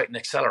 bump, straighten,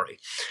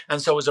 accelerate.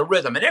 And so it was a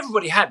rhythm, and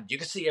everybody had it. You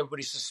could see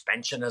everybody's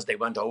suspension as they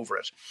went over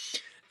it.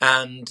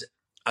 And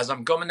as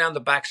I'm coming down the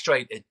back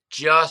straight, it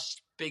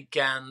just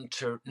began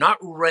to not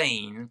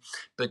rain,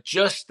 but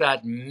just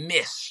that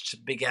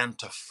mist began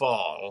to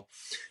fall.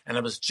 And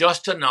it was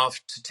just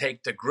enough to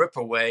take the grip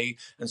away.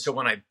 And so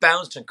when I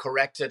bounced and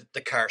corrected,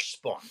 the car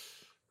spun.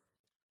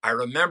 I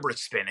remember it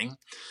spinning.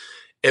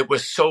 It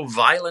was so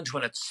violent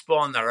when it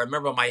spun that I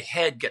remember my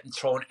head getting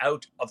thrown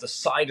out of the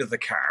side of the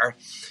car.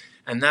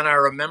 And then I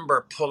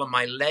remember pulling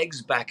my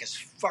legs back as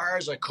far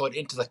as I could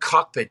into the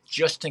cockpit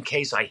just in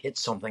case I hit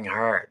something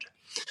hard.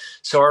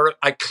 So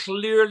I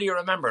clearly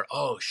remember,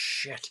 oh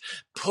shit,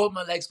 pulled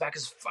my legs back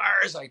as far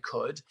as I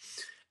could.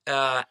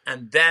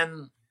 And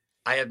then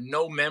I have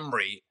no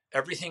memory.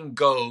 Everything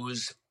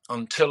goes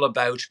until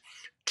about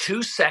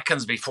 2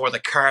 seconds before the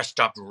car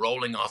stopped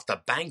rolling off the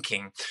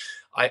banking.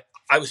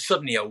 I was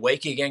suddenly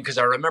awake again because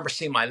I remember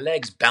seeing my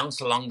legs bounce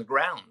along the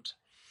ground.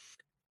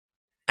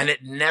 And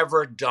it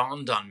never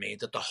dawned on me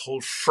that the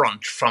whole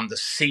front from the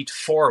seat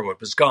forward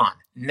was gone.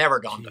 Never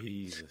dawned on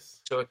me.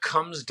 So it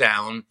comes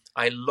down,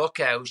 I look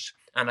out,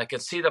 and I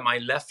could see that my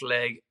left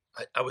leg,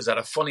 I was at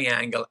a funny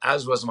angle,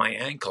 as was my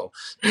ankle.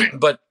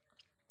 But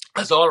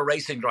as all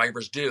racing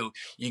drivers do,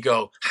 you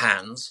go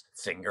hands,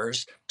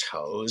 fingers,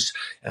 toes,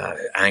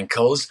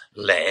 ankles,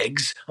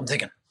 legs. I'm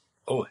thinking,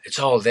 oh, it's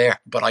all there.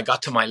 But I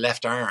got to my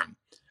left arm,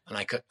 and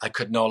I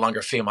could no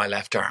longer feel my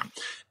left arm.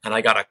 And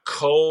I got a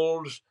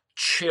cold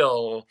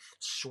chill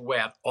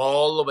sweat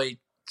all the way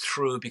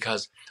through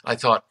because I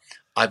thought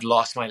I've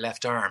lost my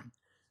left arm.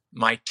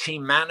 My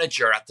team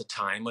manager at the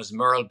time was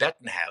Merle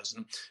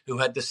Bettenhausen, who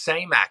had the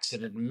same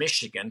accident in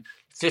Michigan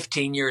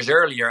 15 years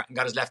earlier and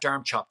got his left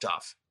arm chopped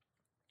off.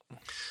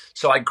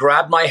 So I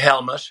grabbed my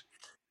helmet,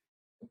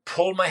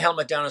 pulled my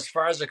helmet down as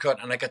far as I could,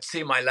 and I could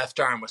see my left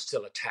arm was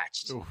still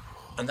attached. Oof.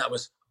 And that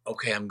was,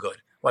 okay, I'm good.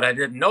 What I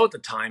didn't know at the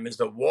time is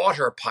the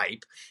water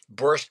pipe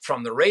burst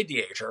from the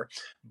radiator,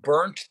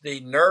 burnt the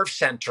nerve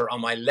center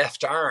on my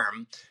left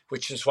arm,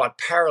 which is what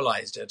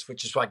paralyzed it,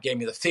 which is what gave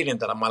me the feeling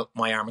that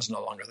my arm is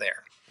no longer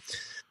there.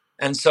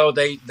 And so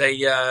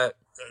the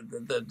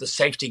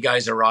safety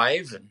guys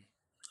arrive, and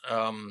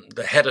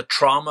the head of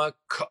trauma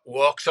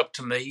walks up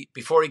to me.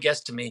 Before he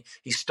gets to me,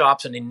 he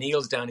stops and he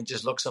kneels down. He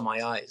just looks in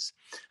my eyes.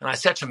 And I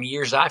said to him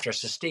years after, I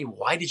said, Steve,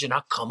 why did you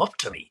not come up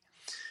to me?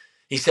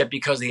 He said,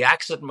 because the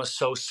accident was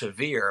so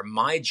severe,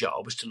 my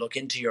job was to look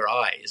into your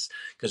eyes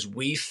because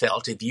we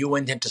felt if you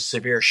went into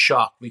severe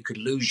shock, we could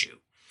lose you.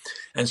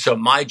 And so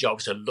my job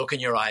was to look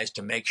in your eyes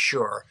to make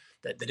sure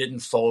that they didn't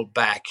fold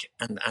back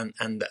and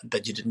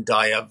that you didn't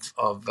die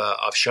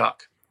of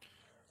shock.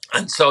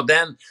 And so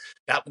then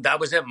that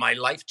was it. My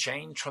life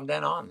changed from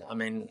then on. I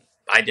mean,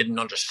 I didn't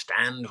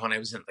understand when I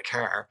was in the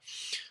car.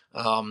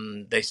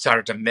 They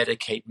started to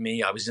medicate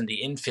me. I was in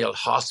the infield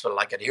hospital.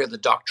 I could hear the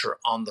doctor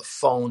on the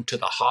phone to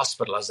the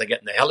hospital as they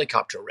get in the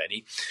helicopter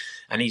ready.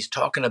 And he's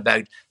talking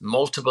about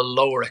multiple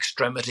lower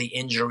extremity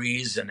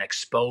injuries and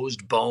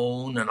exposed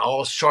bone and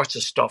all sorts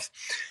of stuff.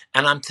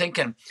 And I'm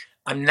thinking,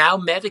 I'm now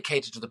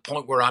medicated to the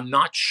point where I'm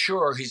not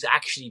sure he's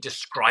actually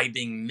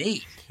describing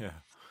me. Yeah.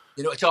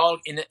 You know, it's all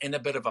in a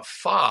bit of a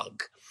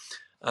fog.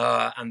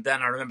 And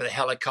then I remember the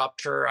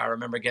helicopter. I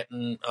remember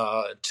getting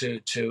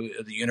to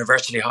the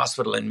University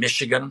Hospital in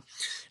Michigan.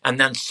 And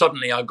then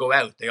suddenly I'll go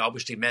out. They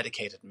obviously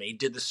medicated me,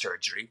 did the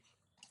surgery.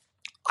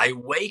 I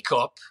wake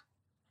up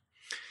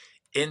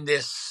in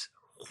this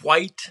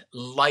white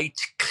light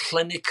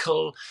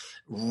clinical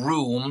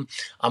room.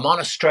 I'm on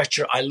a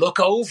stretcher. I look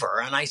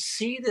over and I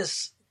see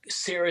this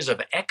series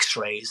of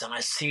x-rays and I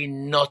see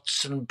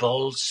nuts and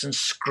bolts and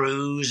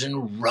screws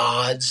and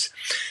rods.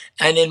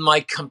 And in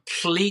my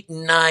complete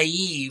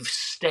naive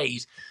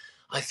state,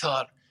 I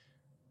thought,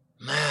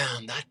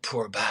 man, that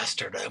poor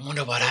bastard, I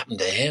wonder what happened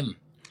to him.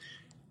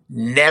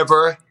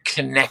 Never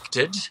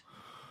connected,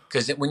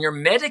 because when you're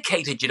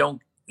medicated, you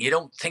don't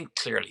think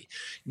clearly.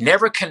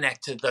 Never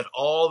connected that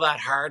all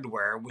that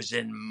hardware was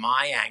in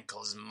my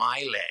ankles,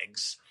 my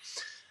legs.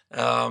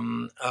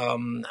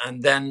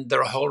 And then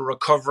the whole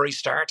recovery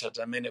started.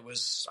 I mean,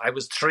 I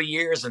was 3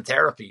 years in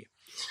therapy.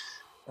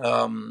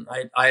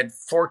 I had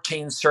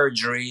 14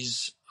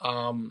 surgeries,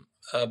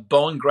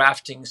 bone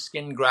grafting,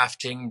 skin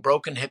grafting,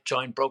 broken hip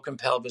joint, broken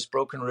pelvis,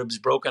 broken ribs,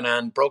 broken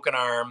hand, broken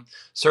arm,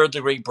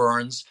 third-degree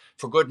burns.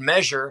 For good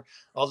measure,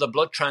 all the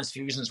blood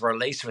transfusions were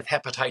laced with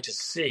hepatitis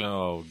C.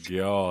 Oh,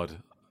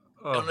 God.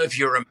 I don't know if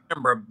you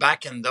remember,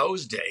 back in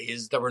those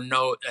days,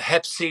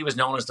 Hep C was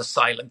known as the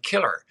silent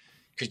killer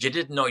because you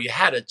didn't know you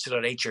had it till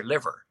it ate your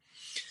liver.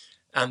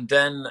 And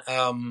then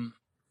I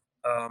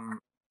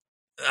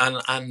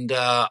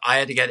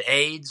had to get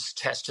AIDS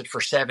tested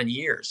for 7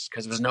 years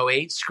because there was no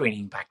AIDS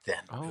screening back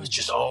then. It was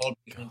just all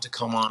beginning to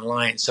come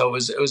online. So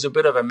it was a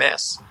bit of a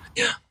mess.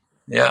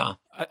 Yeah.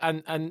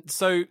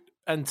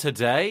 And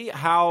today,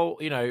 how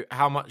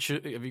much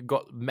have you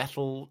got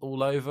metal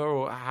all over,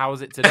 or how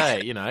is it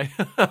today? You know,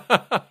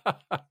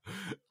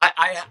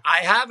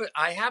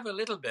 I have a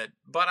little bit,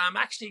 but I'm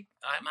actually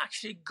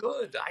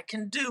good. I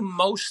can do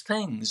most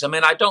things. I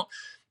mean, I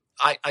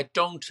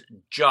don't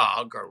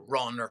jog or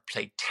run or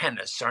play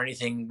tennis or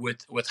anything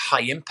with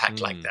high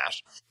impact like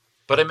that.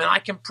 But I mean, I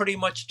can pretty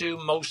much do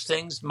most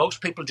things.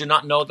 Most people do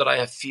not know that I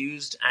have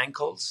fused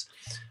ankles.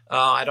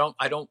 I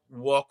don't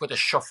walk with a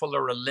shuffle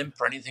or a limp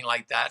or anything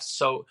like that.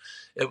 So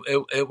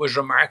it was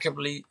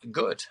remarkably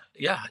good.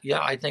 Yeah.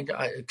 I think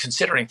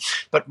considering,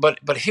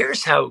 but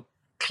here's how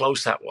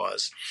close that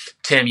was.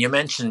 Tim, you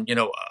mentioned,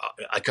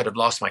 I could have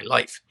lost my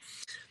life.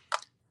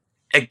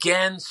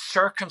 Again,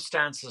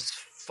 circumstances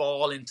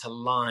fall into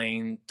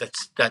line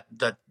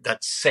that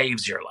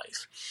saves your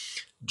life.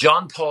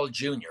 John Paul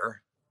Jr.,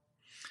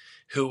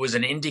 who was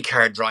an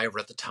IndyCar driver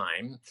at the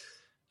time,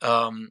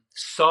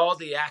 saw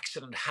the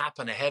accident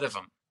happen ahead of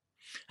him.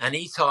 And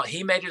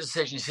he made a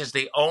decision. He says,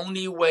 the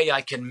only way I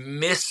can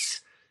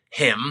miss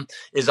him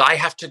is I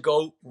have to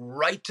go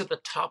right to the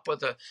top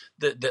of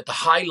the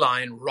high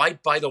line,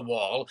 right by the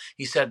wall.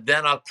 He said,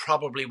 then I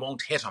probably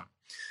won't hit him.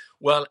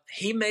 Well,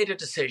 he made a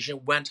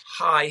decision, went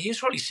high. He was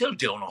probably still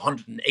doing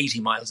 180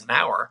 miles an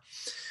hour.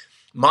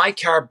 My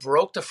car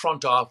broke the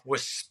front off,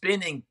 was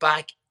spinning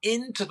back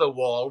into the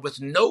wall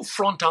with no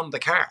front on the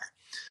car.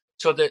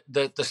 So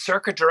the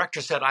circuit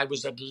director said I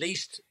was at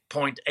least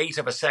 0.8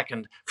 of a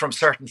second from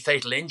certain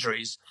fatal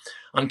injuries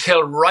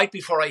until right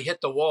before I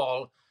hit the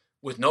wall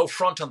with no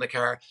front on the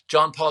car,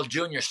 John Paul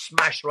Jr.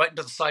 smashed right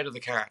into the side of the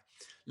car,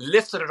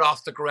 lifted it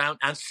off the ground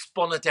and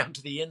spun it down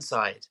to the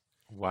inside.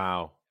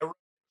 Wow.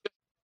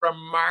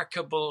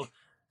 Remarkable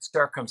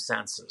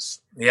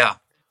circumstances. Yeah.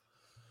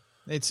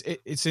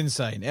 It's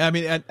insane. I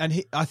mean,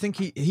 and I think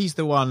he's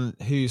the one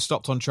who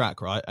stopped on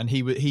track, right? And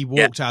he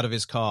walked out of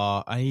his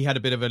car, and he had a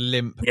bit of a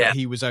limp, but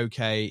he was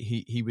okay.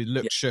 He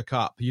looked shook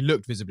up. He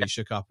looked visibly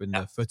shook up in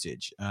the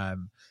footage. I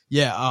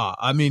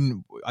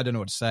mean, I don't know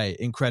what to say.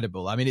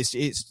 Incredible. I mean,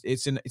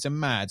 it's a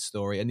mad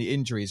story, and the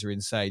injuries are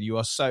insane. You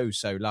are so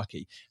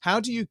lucky. How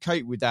do you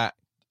cope with that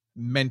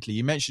mentally?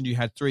 You mentioned you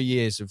had 3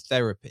 years of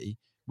therapy.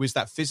 Was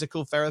that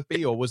physical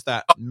therapy or was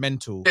that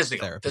mental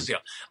therapy?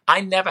 Physical.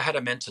 I never had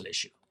a mental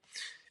issue.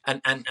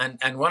 And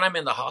when I'm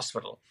in the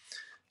hospital,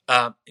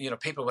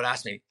 people would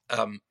ask me,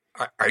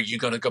 are you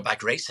going to go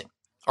back racing?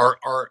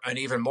 Or an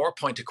even more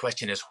pointed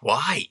question is,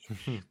 why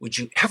would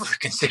you ever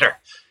consider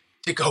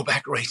to go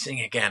back racing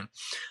again?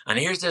 And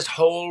here's this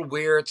whole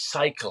weird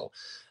cycle,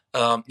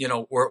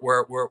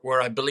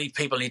 where I believe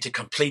people need to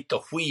complete the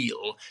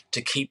wheel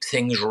to keep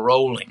things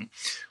rolling.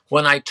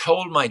 When I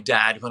told my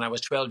dad when I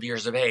was 12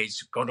 years of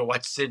age, going to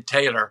watch Sid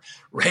Taylor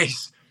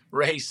race,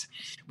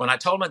 when I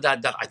told my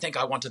dad that I think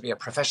I want to be a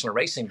professional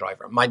racing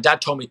driver, my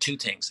dad told me 2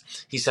 things.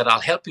 He said, I'll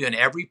help you in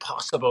every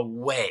possible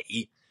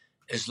way,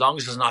 as long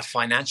as there's not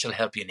financial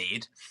help you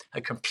need. I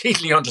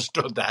completely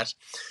understood that.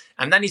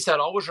 And then he said,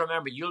 always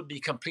remember, you'll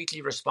be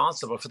completely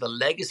responsible for the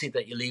legacy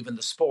that you leave in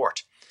the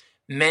sport.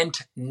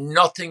 Meant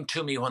nothing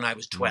to me when I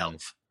was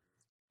 12.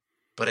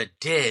 But it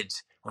did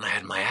when I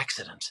had my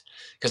accident.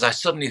 Because I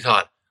suddenly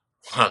thought,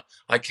 well,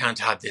 I can't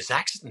have this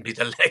accident be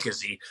the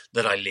legacy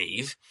that I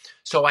leave.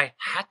 So I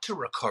had to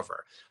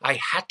recover. I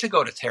had to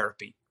go to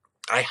therapy.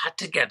 I had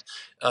to get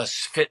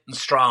fit and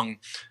strong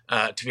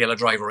to be able to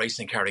drive a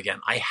racing car again.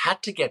 I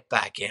had to get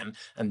back in,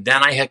 and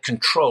then I had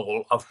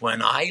control of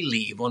when I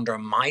leave under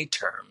my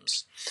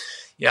terms.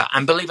 Yeah,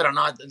 and believe it or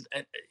not,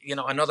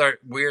 another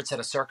weird set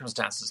of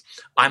circumstances.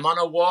 I'm on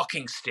a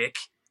walking stick,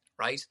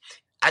 right?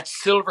 At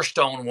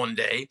Silverstone one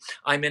day,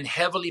 I'm in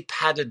heavily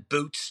padded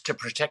boots to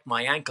protect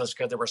my ankles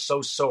because they were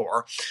so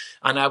sore.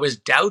 And I was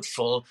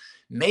doubtful,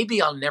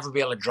 maybe I'll never be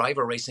able to drive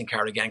a racing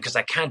car again because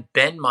I can't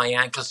bend my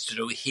ankles to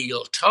do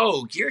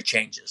heel-toe gear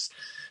changes.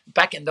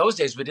 Back in those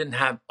days, we didn't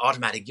have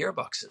automatic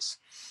gearboxes.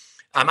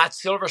 I'm at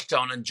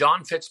Silverstone and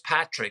John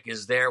Fitzpatrick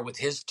is there with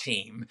his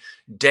team.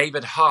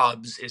 David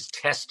Hobbs is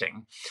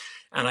testing.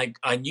 And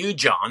I knew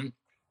John.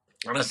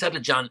 And I said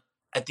to John,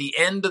 at the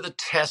end of the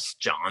test,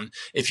 John,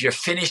 if you're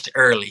finished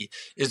early,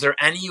 is there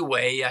any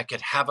way I could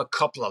have a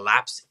couple of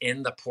laps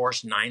in the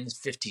Porsche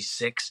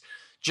 956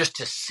 just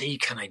to see,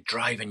 can I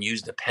drive and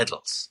use the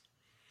pedals?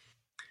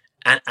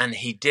 And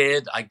he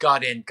did. I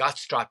got in, got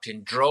strapped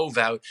in, drove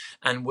out.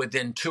 And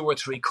within 2 or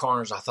 3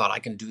 corners, I thought, I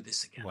can do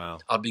this again. Wow.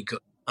 I'll be good.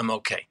 I'm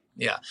okay.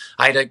 Yeah.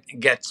 I had to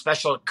get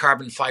special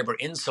carbon fiber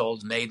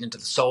insoles made into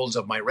the soles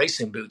of my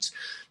racing boots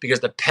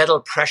because the pedal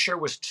pressure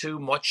was too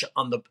much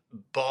on the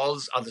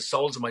balls of the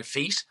soles of my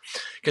feet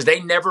because they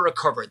never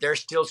recovered. They're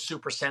still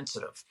super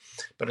sensitive.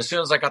 But as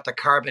soon as I got the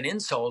carbon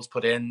insoles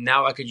put in,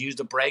 now I could use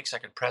the brakes. I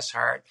could press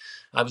hard.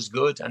 I was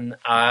good. And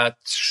I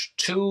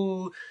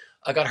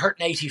got hurt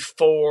in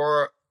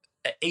 84,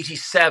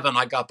 87.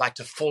 I got back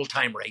to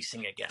full-time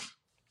racing again.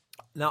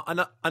 Now,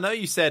 I know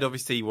you said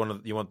obviously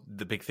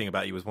the big thing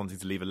about you was wanting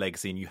to leave a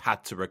legacy and you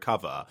had to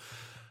recover,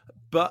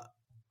 but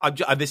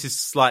this is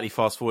slightly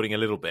fast forwarding a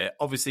little bit.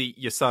 Obviously,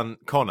 your son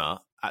Connor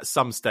at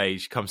some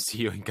stage comes to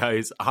you and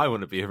goes, "I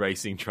want to be a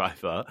racing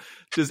driver."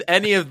 Does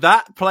any of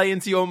that play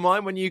into your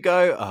mind when you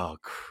go,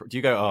 do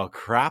you go, "Oh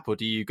crap," or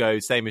do you go,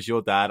 "Same as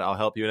your dad, I'll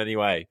help you in any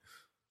way"?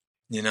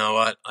 You know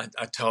what?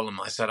 I told him,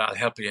 I said, "I'll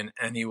help you in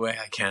any way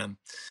I can,"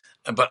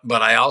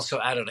 but I also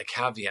added a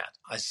caveat.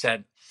 I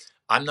said,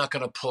 I'm not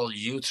going to pull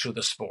you through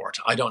the sport.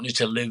 I don't need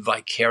to live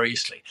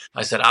vicariously.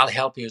 I said, I'll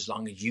help you as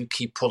long as you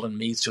keep pulling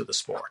me through the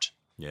sport.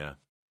 Yeah.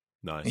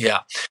 Nice. Yeah.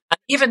 And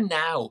even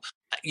now,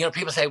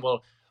 people say,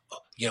 well,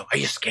 are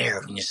you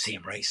scared when you see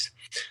him race?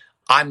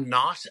 I'm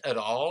not at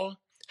all.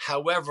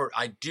 However,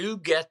 I do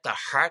get the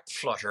heart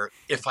flutter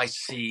if I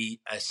see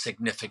a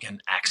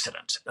significant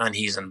accident and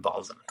he's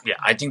involved in it.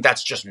 Yeah. I think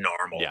that's just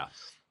normal. Yeah.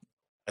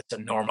 That's a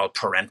normal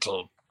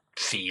parental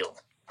feel.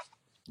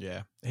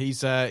 Yeah,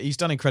 he's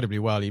done incredibly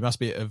well. He must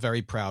be a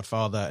very proud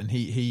father, and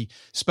he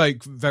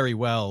spoke very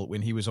well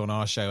when he was on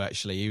our show.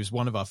 Actually, he was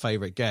one of our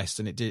favorite guests,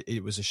 and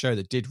it was a show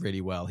that did really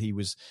well. He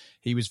was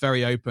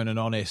very open and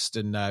honest,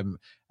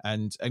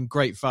 and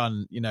great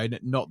fun.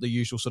 Not the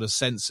usual sort of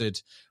censored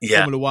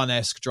Formula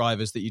One-esque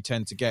drivers that you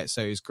tend to get.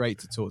 So it was great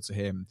to talk to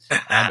him.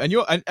 And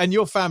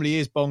your family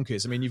is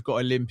bonkers. I mean, you've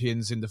got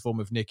Olympians in the form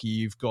of Nicky.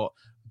 You've got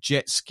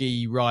jet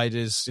ski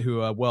riders who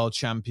are world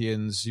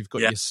champions. You've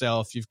got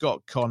yourself. You've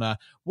got Connor.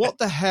 What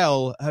the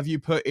hell have you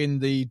put in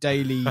the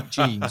Daly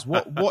genes?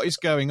 What is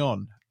going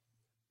on?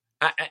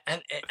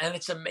 And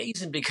it's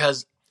amazing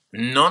because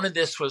none of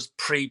this was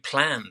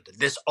pre-planned.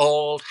 This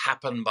all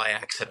happened by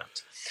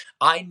accident.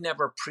 I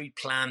never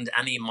pre-planned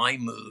any of my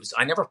moves.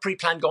 I never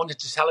pre-planned going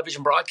into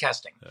television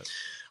broadcasting. Yeah.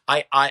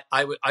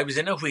 I was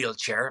in a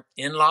wheelchair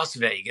in Las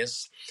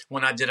Vegas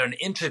when I did an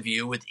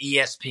interview with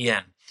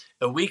ESPN.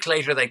 A week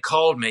later, they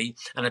called me,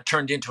 and it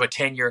turned into a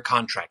 10-year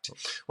contract.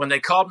 When they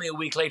called me a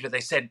week later, they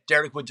said,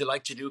 "Derek, would you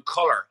like to do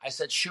color?" I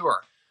said,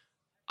 "Sure."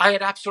 I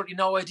had absolutely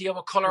no idea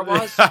what color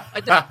was.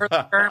 I'd never heard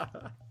the term.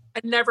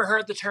 I'd never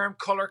heard the term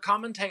color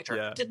commentator.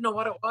 Yeah. Didn't know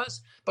what it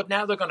was. But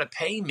now they're going to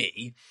pay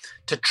me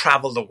to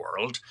travel the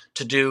world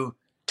to do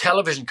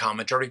television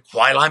commentary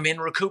while I'm in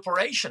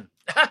recuperation.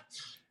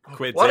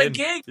 What a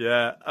gig!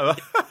 Yeah.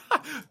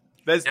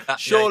 There's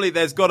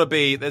got to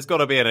be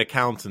an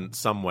accountant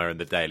somewhere in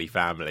the Daly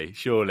family,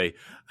 surely.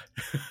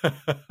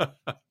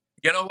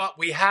 You know what?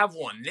 We have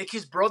one.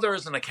 Nicky's brother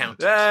is an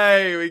accountant.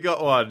 Hey, we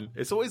got one.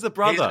 It's always a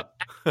brother.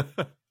 Lives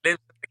in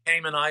the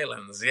Cayman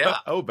Islands. Yeah.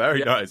 Oh, very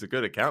nice. A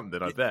good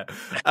accountant, I bet.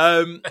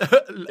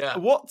 Yeah.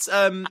 What?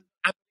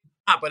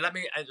 But let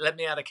me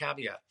add a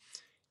caveat.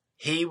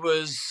 He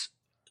was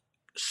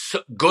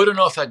good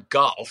enough at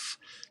golf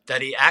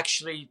that he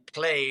actually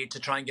played to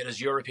try and get his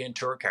European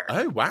Tour card.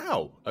 Oh,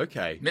 wow.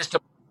 Okay. Missed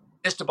it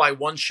by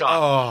one shot.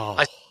 Oh.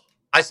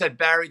 I said,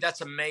 Barry, that's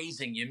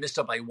amazing. You missed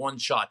it by one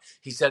shot.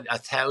 He said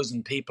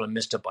 1,000 people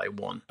missed it by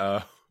one.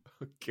 Oh,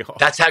 God.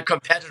 That's how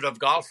competitive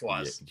golf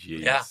was.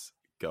 Yeah.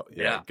 Golf.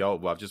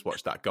 Well, I've just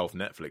watched that golf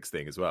Netflix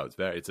thing as well.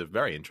 It's a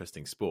very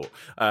interesting sport,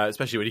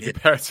 especially when you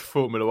compare it to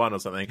Formula One or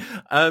something.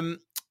 You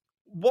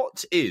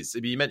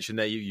mentioned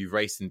there you've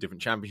raced in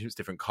different championships,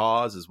 different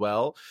cars as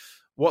well.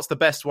 What's the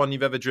best one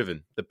you've ever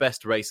driven? The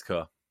best race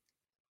car?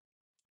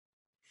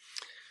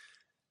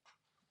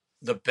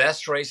 The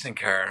best racing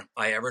car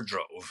I ever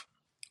drove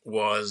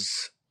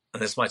was,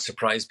 and this might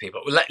surprise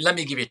people. Let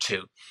me give you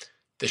two.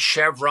 The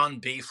Chevron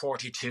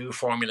B42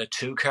 Formula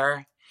 2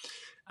 car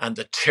and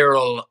the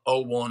Tyrrell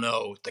 010,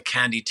 the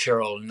Candy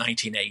Tyrrell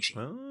 1980.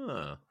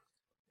 Ah.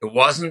 It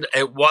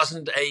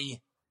wasn't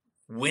a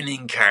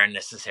winning car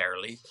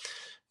necessarily,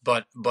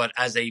 but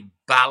as a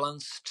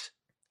balanced,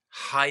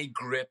 high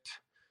grip,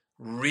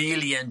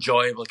 really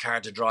enjoyable car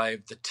to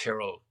drive, the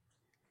Tyrrell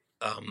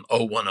 010.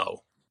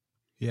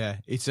 Yeah,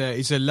 it's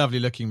a lovely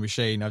looking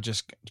machine. I'm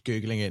just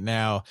Googling it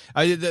now.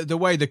 The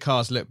way the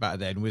cars looked back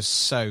then was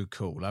so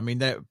cool. I mean,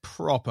 they're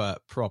proper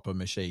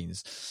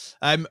machines.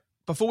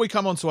 Before we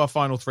come on to our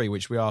final three,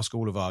 which we ask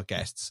all of our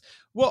guests,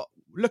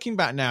 looking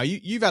back now,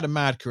 you've had a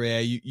mad career.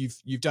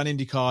 You've done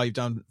IndyCar, you've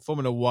done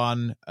Formula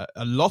One,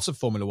 a lot of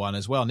Formula One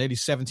as well, nearly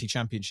 70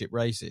 championship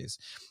races.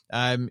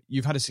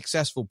 You've had a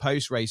successful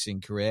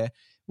post-racing career.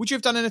 Would you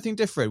have done anything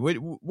different?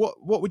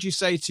 What would you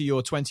say to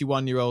your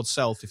 21-year-old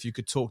self if you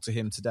could talk to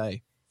him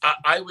today?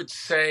 I would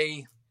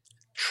say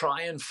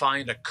try and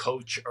find a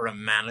coach or a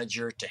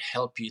manager to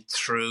help you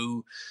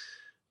through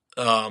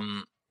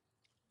the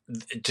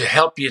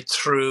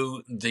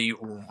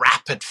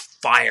rapid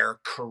fire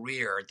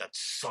career that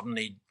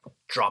suddenly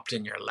dropped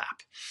in your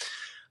lap.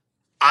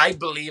 I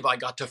believe I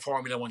got to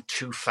Formula One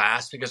too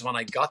fast because when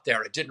I got there,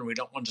 I didn't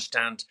really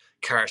understand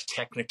cars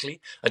technically.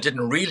 I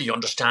didn't really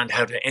understand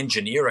how to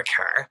engineer a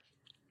car.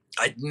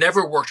 I'd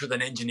never worked with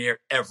an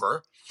engineer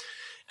ever.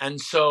 And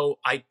so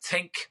I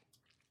think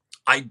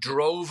I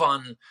drove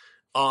on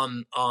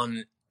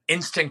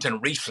instinct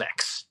and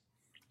reflex.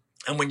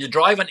 And when you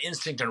drive on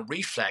instinct and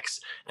reflex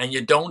and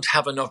you don't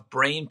have enough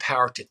brain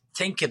power to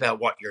think about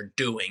what you're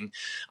doing,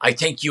 I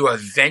think you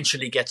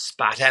eventually get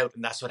spat out.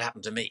 And that's what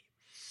happened to me.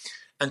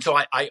 And so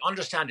I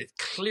understand it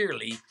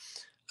clearly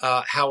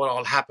how it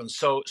all happened.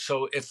 So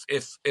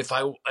if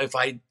I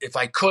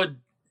could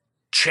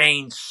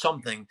change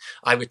something,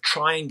 I would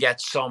try and get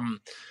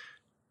some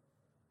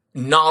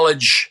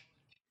knowledge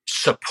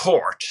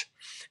support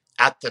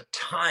at the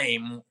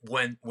time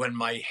when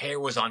my hair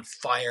was on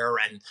fire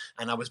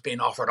and I was being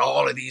offered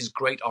all of these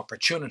great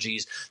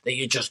opportunities that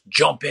you just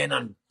jump in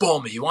and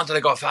boom, if you wanted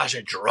to go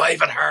faster,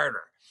 drive it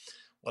harder.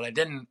 Well, I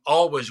didn't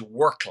always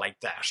work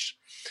like that.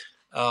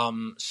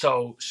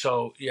 So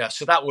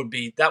that would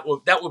be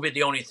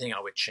the only thing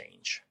I would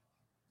change.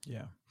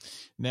 Yeah.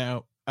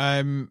 Now,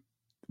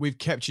 we've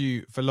kept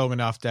you for long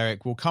enough,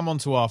 Derek. We'll come on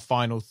to our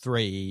final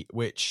three,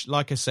 which,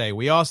 like I say,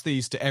 we ask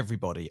these to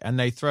everybody and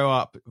they throw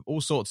up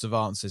all sorts of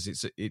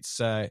answers.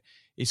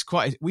 It's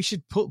quite, we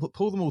should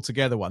pull them all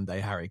together one day,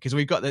 Harry, because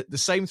we've got the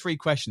same three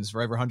questions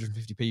for over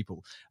 150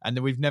 people and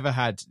then we've never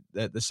had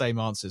the same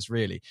answers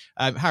really.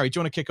 Harry, do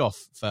you want to kick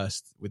off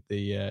first with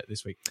the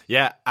this week?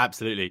 Yeah,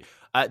 absolutely.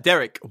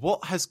 Derek,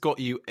 what has got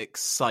you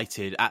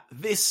excited at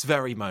this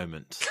very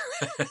moment?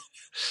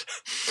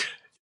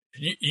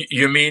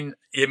 You mean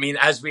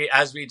as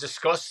we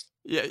discussed?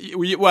 Yeah.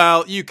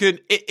 Well, you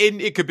could.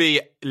 It could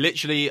be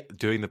literally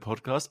doing the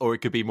podcast, or it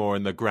could be more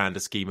in the grander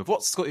scheme of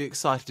what's got you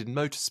excited in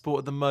motorsport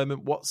at the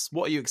moment. What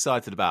are you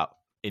excited about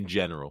in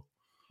general?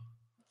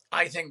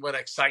 I think what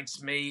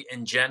excites me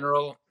in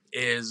general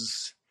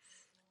is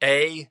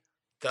that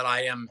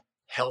I am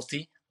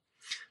healthy,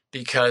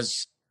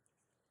 because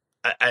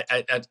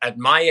at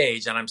my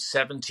age, and I'm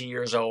 70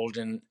 years old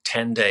in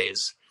 10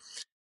 days.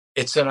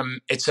 It's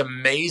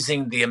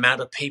amazing the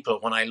amount of people,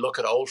 when I look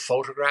at old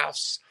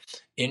photographs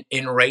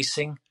in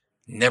racing,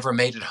 never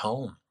made it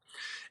home.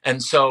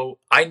 And so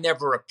I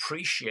never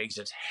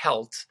appreciated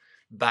health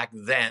back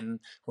then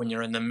when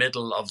you're in the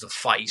middle of the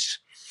fight.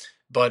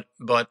 But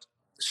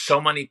so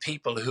many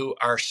people who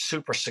are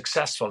super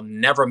successful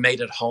never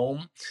made it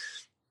home.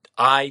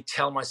 I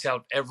tell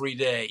myself every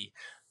day,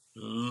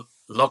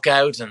 look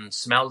out and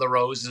smell the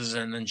roses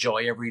and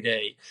enjoy every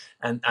day.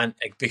 And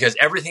because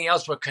everything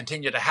else will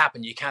continue to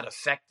happen, you can't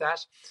affect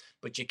that,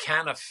 but you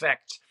can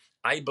affect,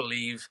 I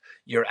believe,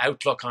 your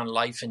outlook on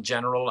life in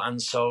general.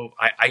 And so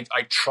I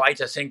try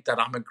to think that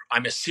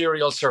I'm a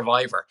serial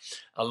survivor.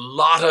 A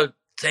lot of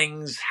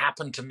things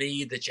happen to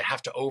me that you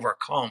have to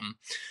overcome.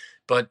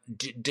 But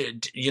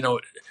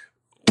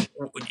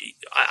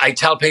I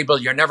tell people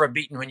you're never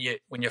beaten when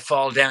you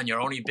fall down.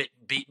 You're only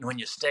beaten when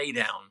you stay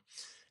down.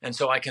 And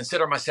so I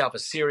consider myself a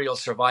serial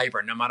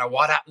survivor. No matter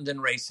what happened in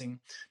racing,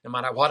 no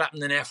matter what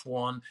happened in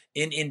F1,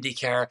 in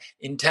IndyCar,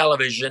 in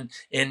television,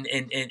 in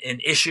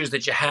issues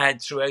that you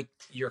had throughout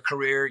your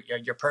career,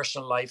 your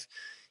personal life,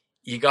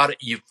 you've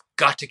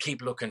got to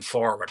keep looking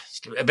forward.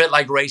 It's a bit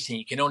like racing.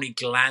 You can only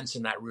glance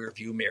in that rear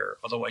view mirror,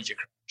 otherwise you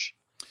crash.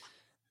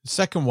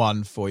 Second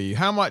one for you.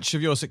 How much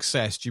of your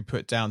success do you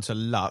put down to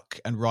luck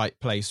and right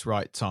place,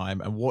 right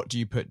time? And what do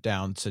you put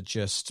down to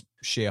just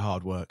sheer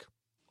hard work?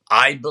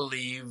 I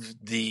believe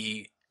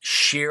the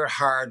sheer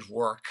hard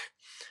work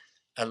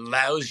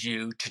allows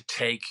you to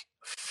take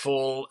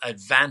full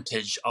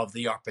advantage of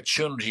the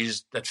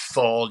opportunities that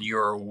fall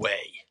your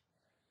way.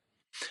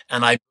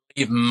 And I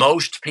believe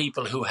most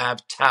people who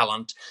have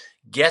talent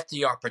get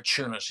the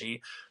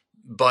opportunity,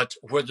 but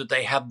whether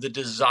they have the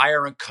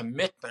desire and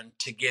commitment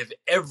to give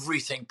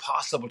everything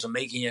possible to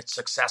making it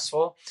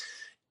successful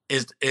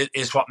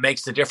is what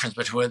makes the difference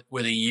between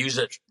whether you use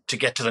it to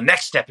get to the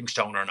next stepping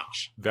stone or not.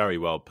 Very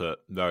well put.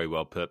 Very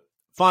well put.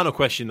 Final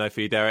question, though,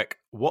 for you, Derek.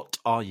 What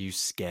are you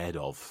scared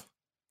of?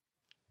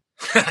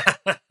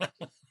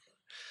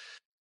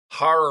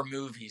 Horror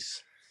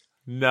movies.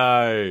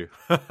 No.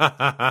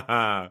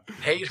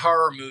 Hate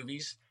horror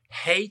movies.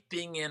 Hate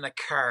being in a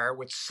car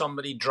with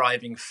somebody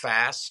driving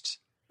fast.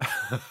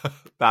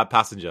 Bad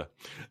passenger.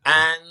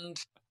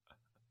 And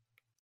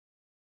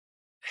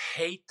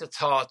hate the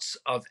thoughts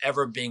of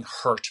ever being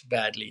hurt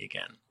badly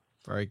again.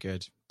 Very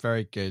good.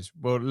 Very good.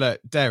 Well, look,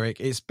 Derek,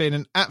 it's been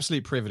an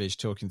absolute privilege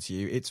talking to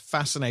you. It's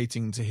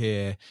fascinating to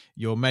hear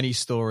your many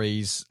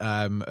stories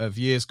of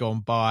years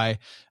gone by.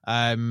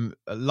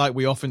 Like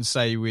we often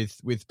say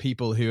with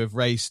people who have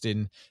raced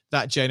in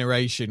that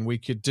generation, we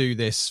could do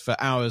this for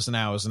hours and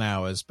hours and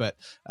hours, but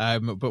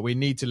we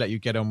need to let you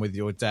get on with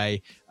your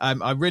day.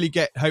 I really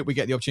hope we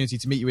get the opportunity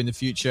to meet you in the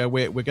future.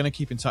 We're going to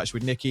keep in touch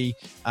with Nicky.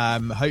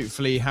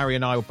 Hopefully, Harry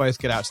and I will both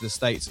get out to the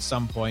States at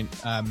some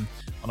point on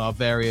our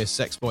various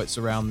exploits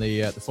around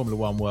the Formula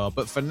One world.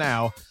 But for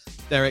now,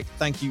 Derek,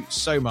 thank you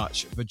so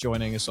much for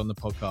joining us on the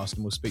podcast,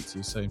 and we'll speak to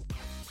you soon.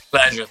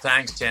 Pleasure.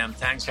 Thanks, Tim.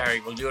 Thanks,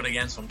 Harry. We'll do it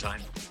again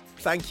sometime.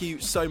 Thank you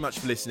so much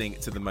for listening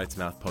to the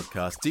Motormouth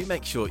podcast. Do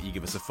make sure you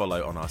give us a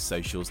follow on our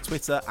socials,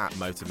 Twitter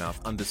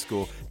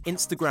 @Motormouth_,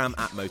 Instagram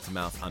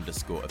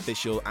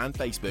 @Motormouth_official, and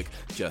Facebook,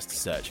 just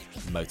search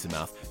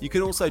Motormouth. You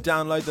can also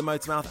download the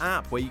Motormouth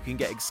app, where you can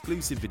get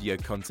exclusive video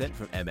content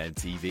from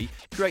MMTV,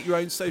 create your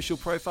own social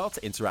profile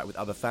to interact with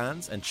other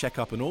fans, and check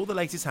up on all the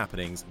latest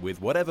happenings with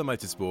whatever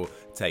motorsport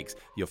takes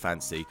your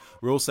fancy.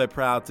 We're also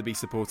proud to be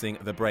supporting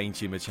the Brain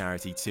Tumour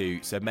charity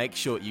too, so make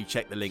sure you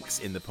check the links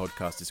in the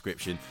podcast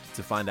description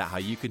to find out how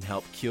you can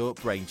help cure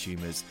brain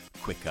tumours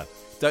quicker.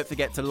 Don't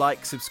forget to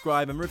like,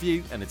 subscribe and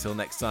review, and until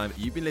next time,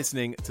 you've been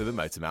listening to the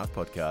Motormouth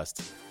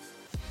podcast.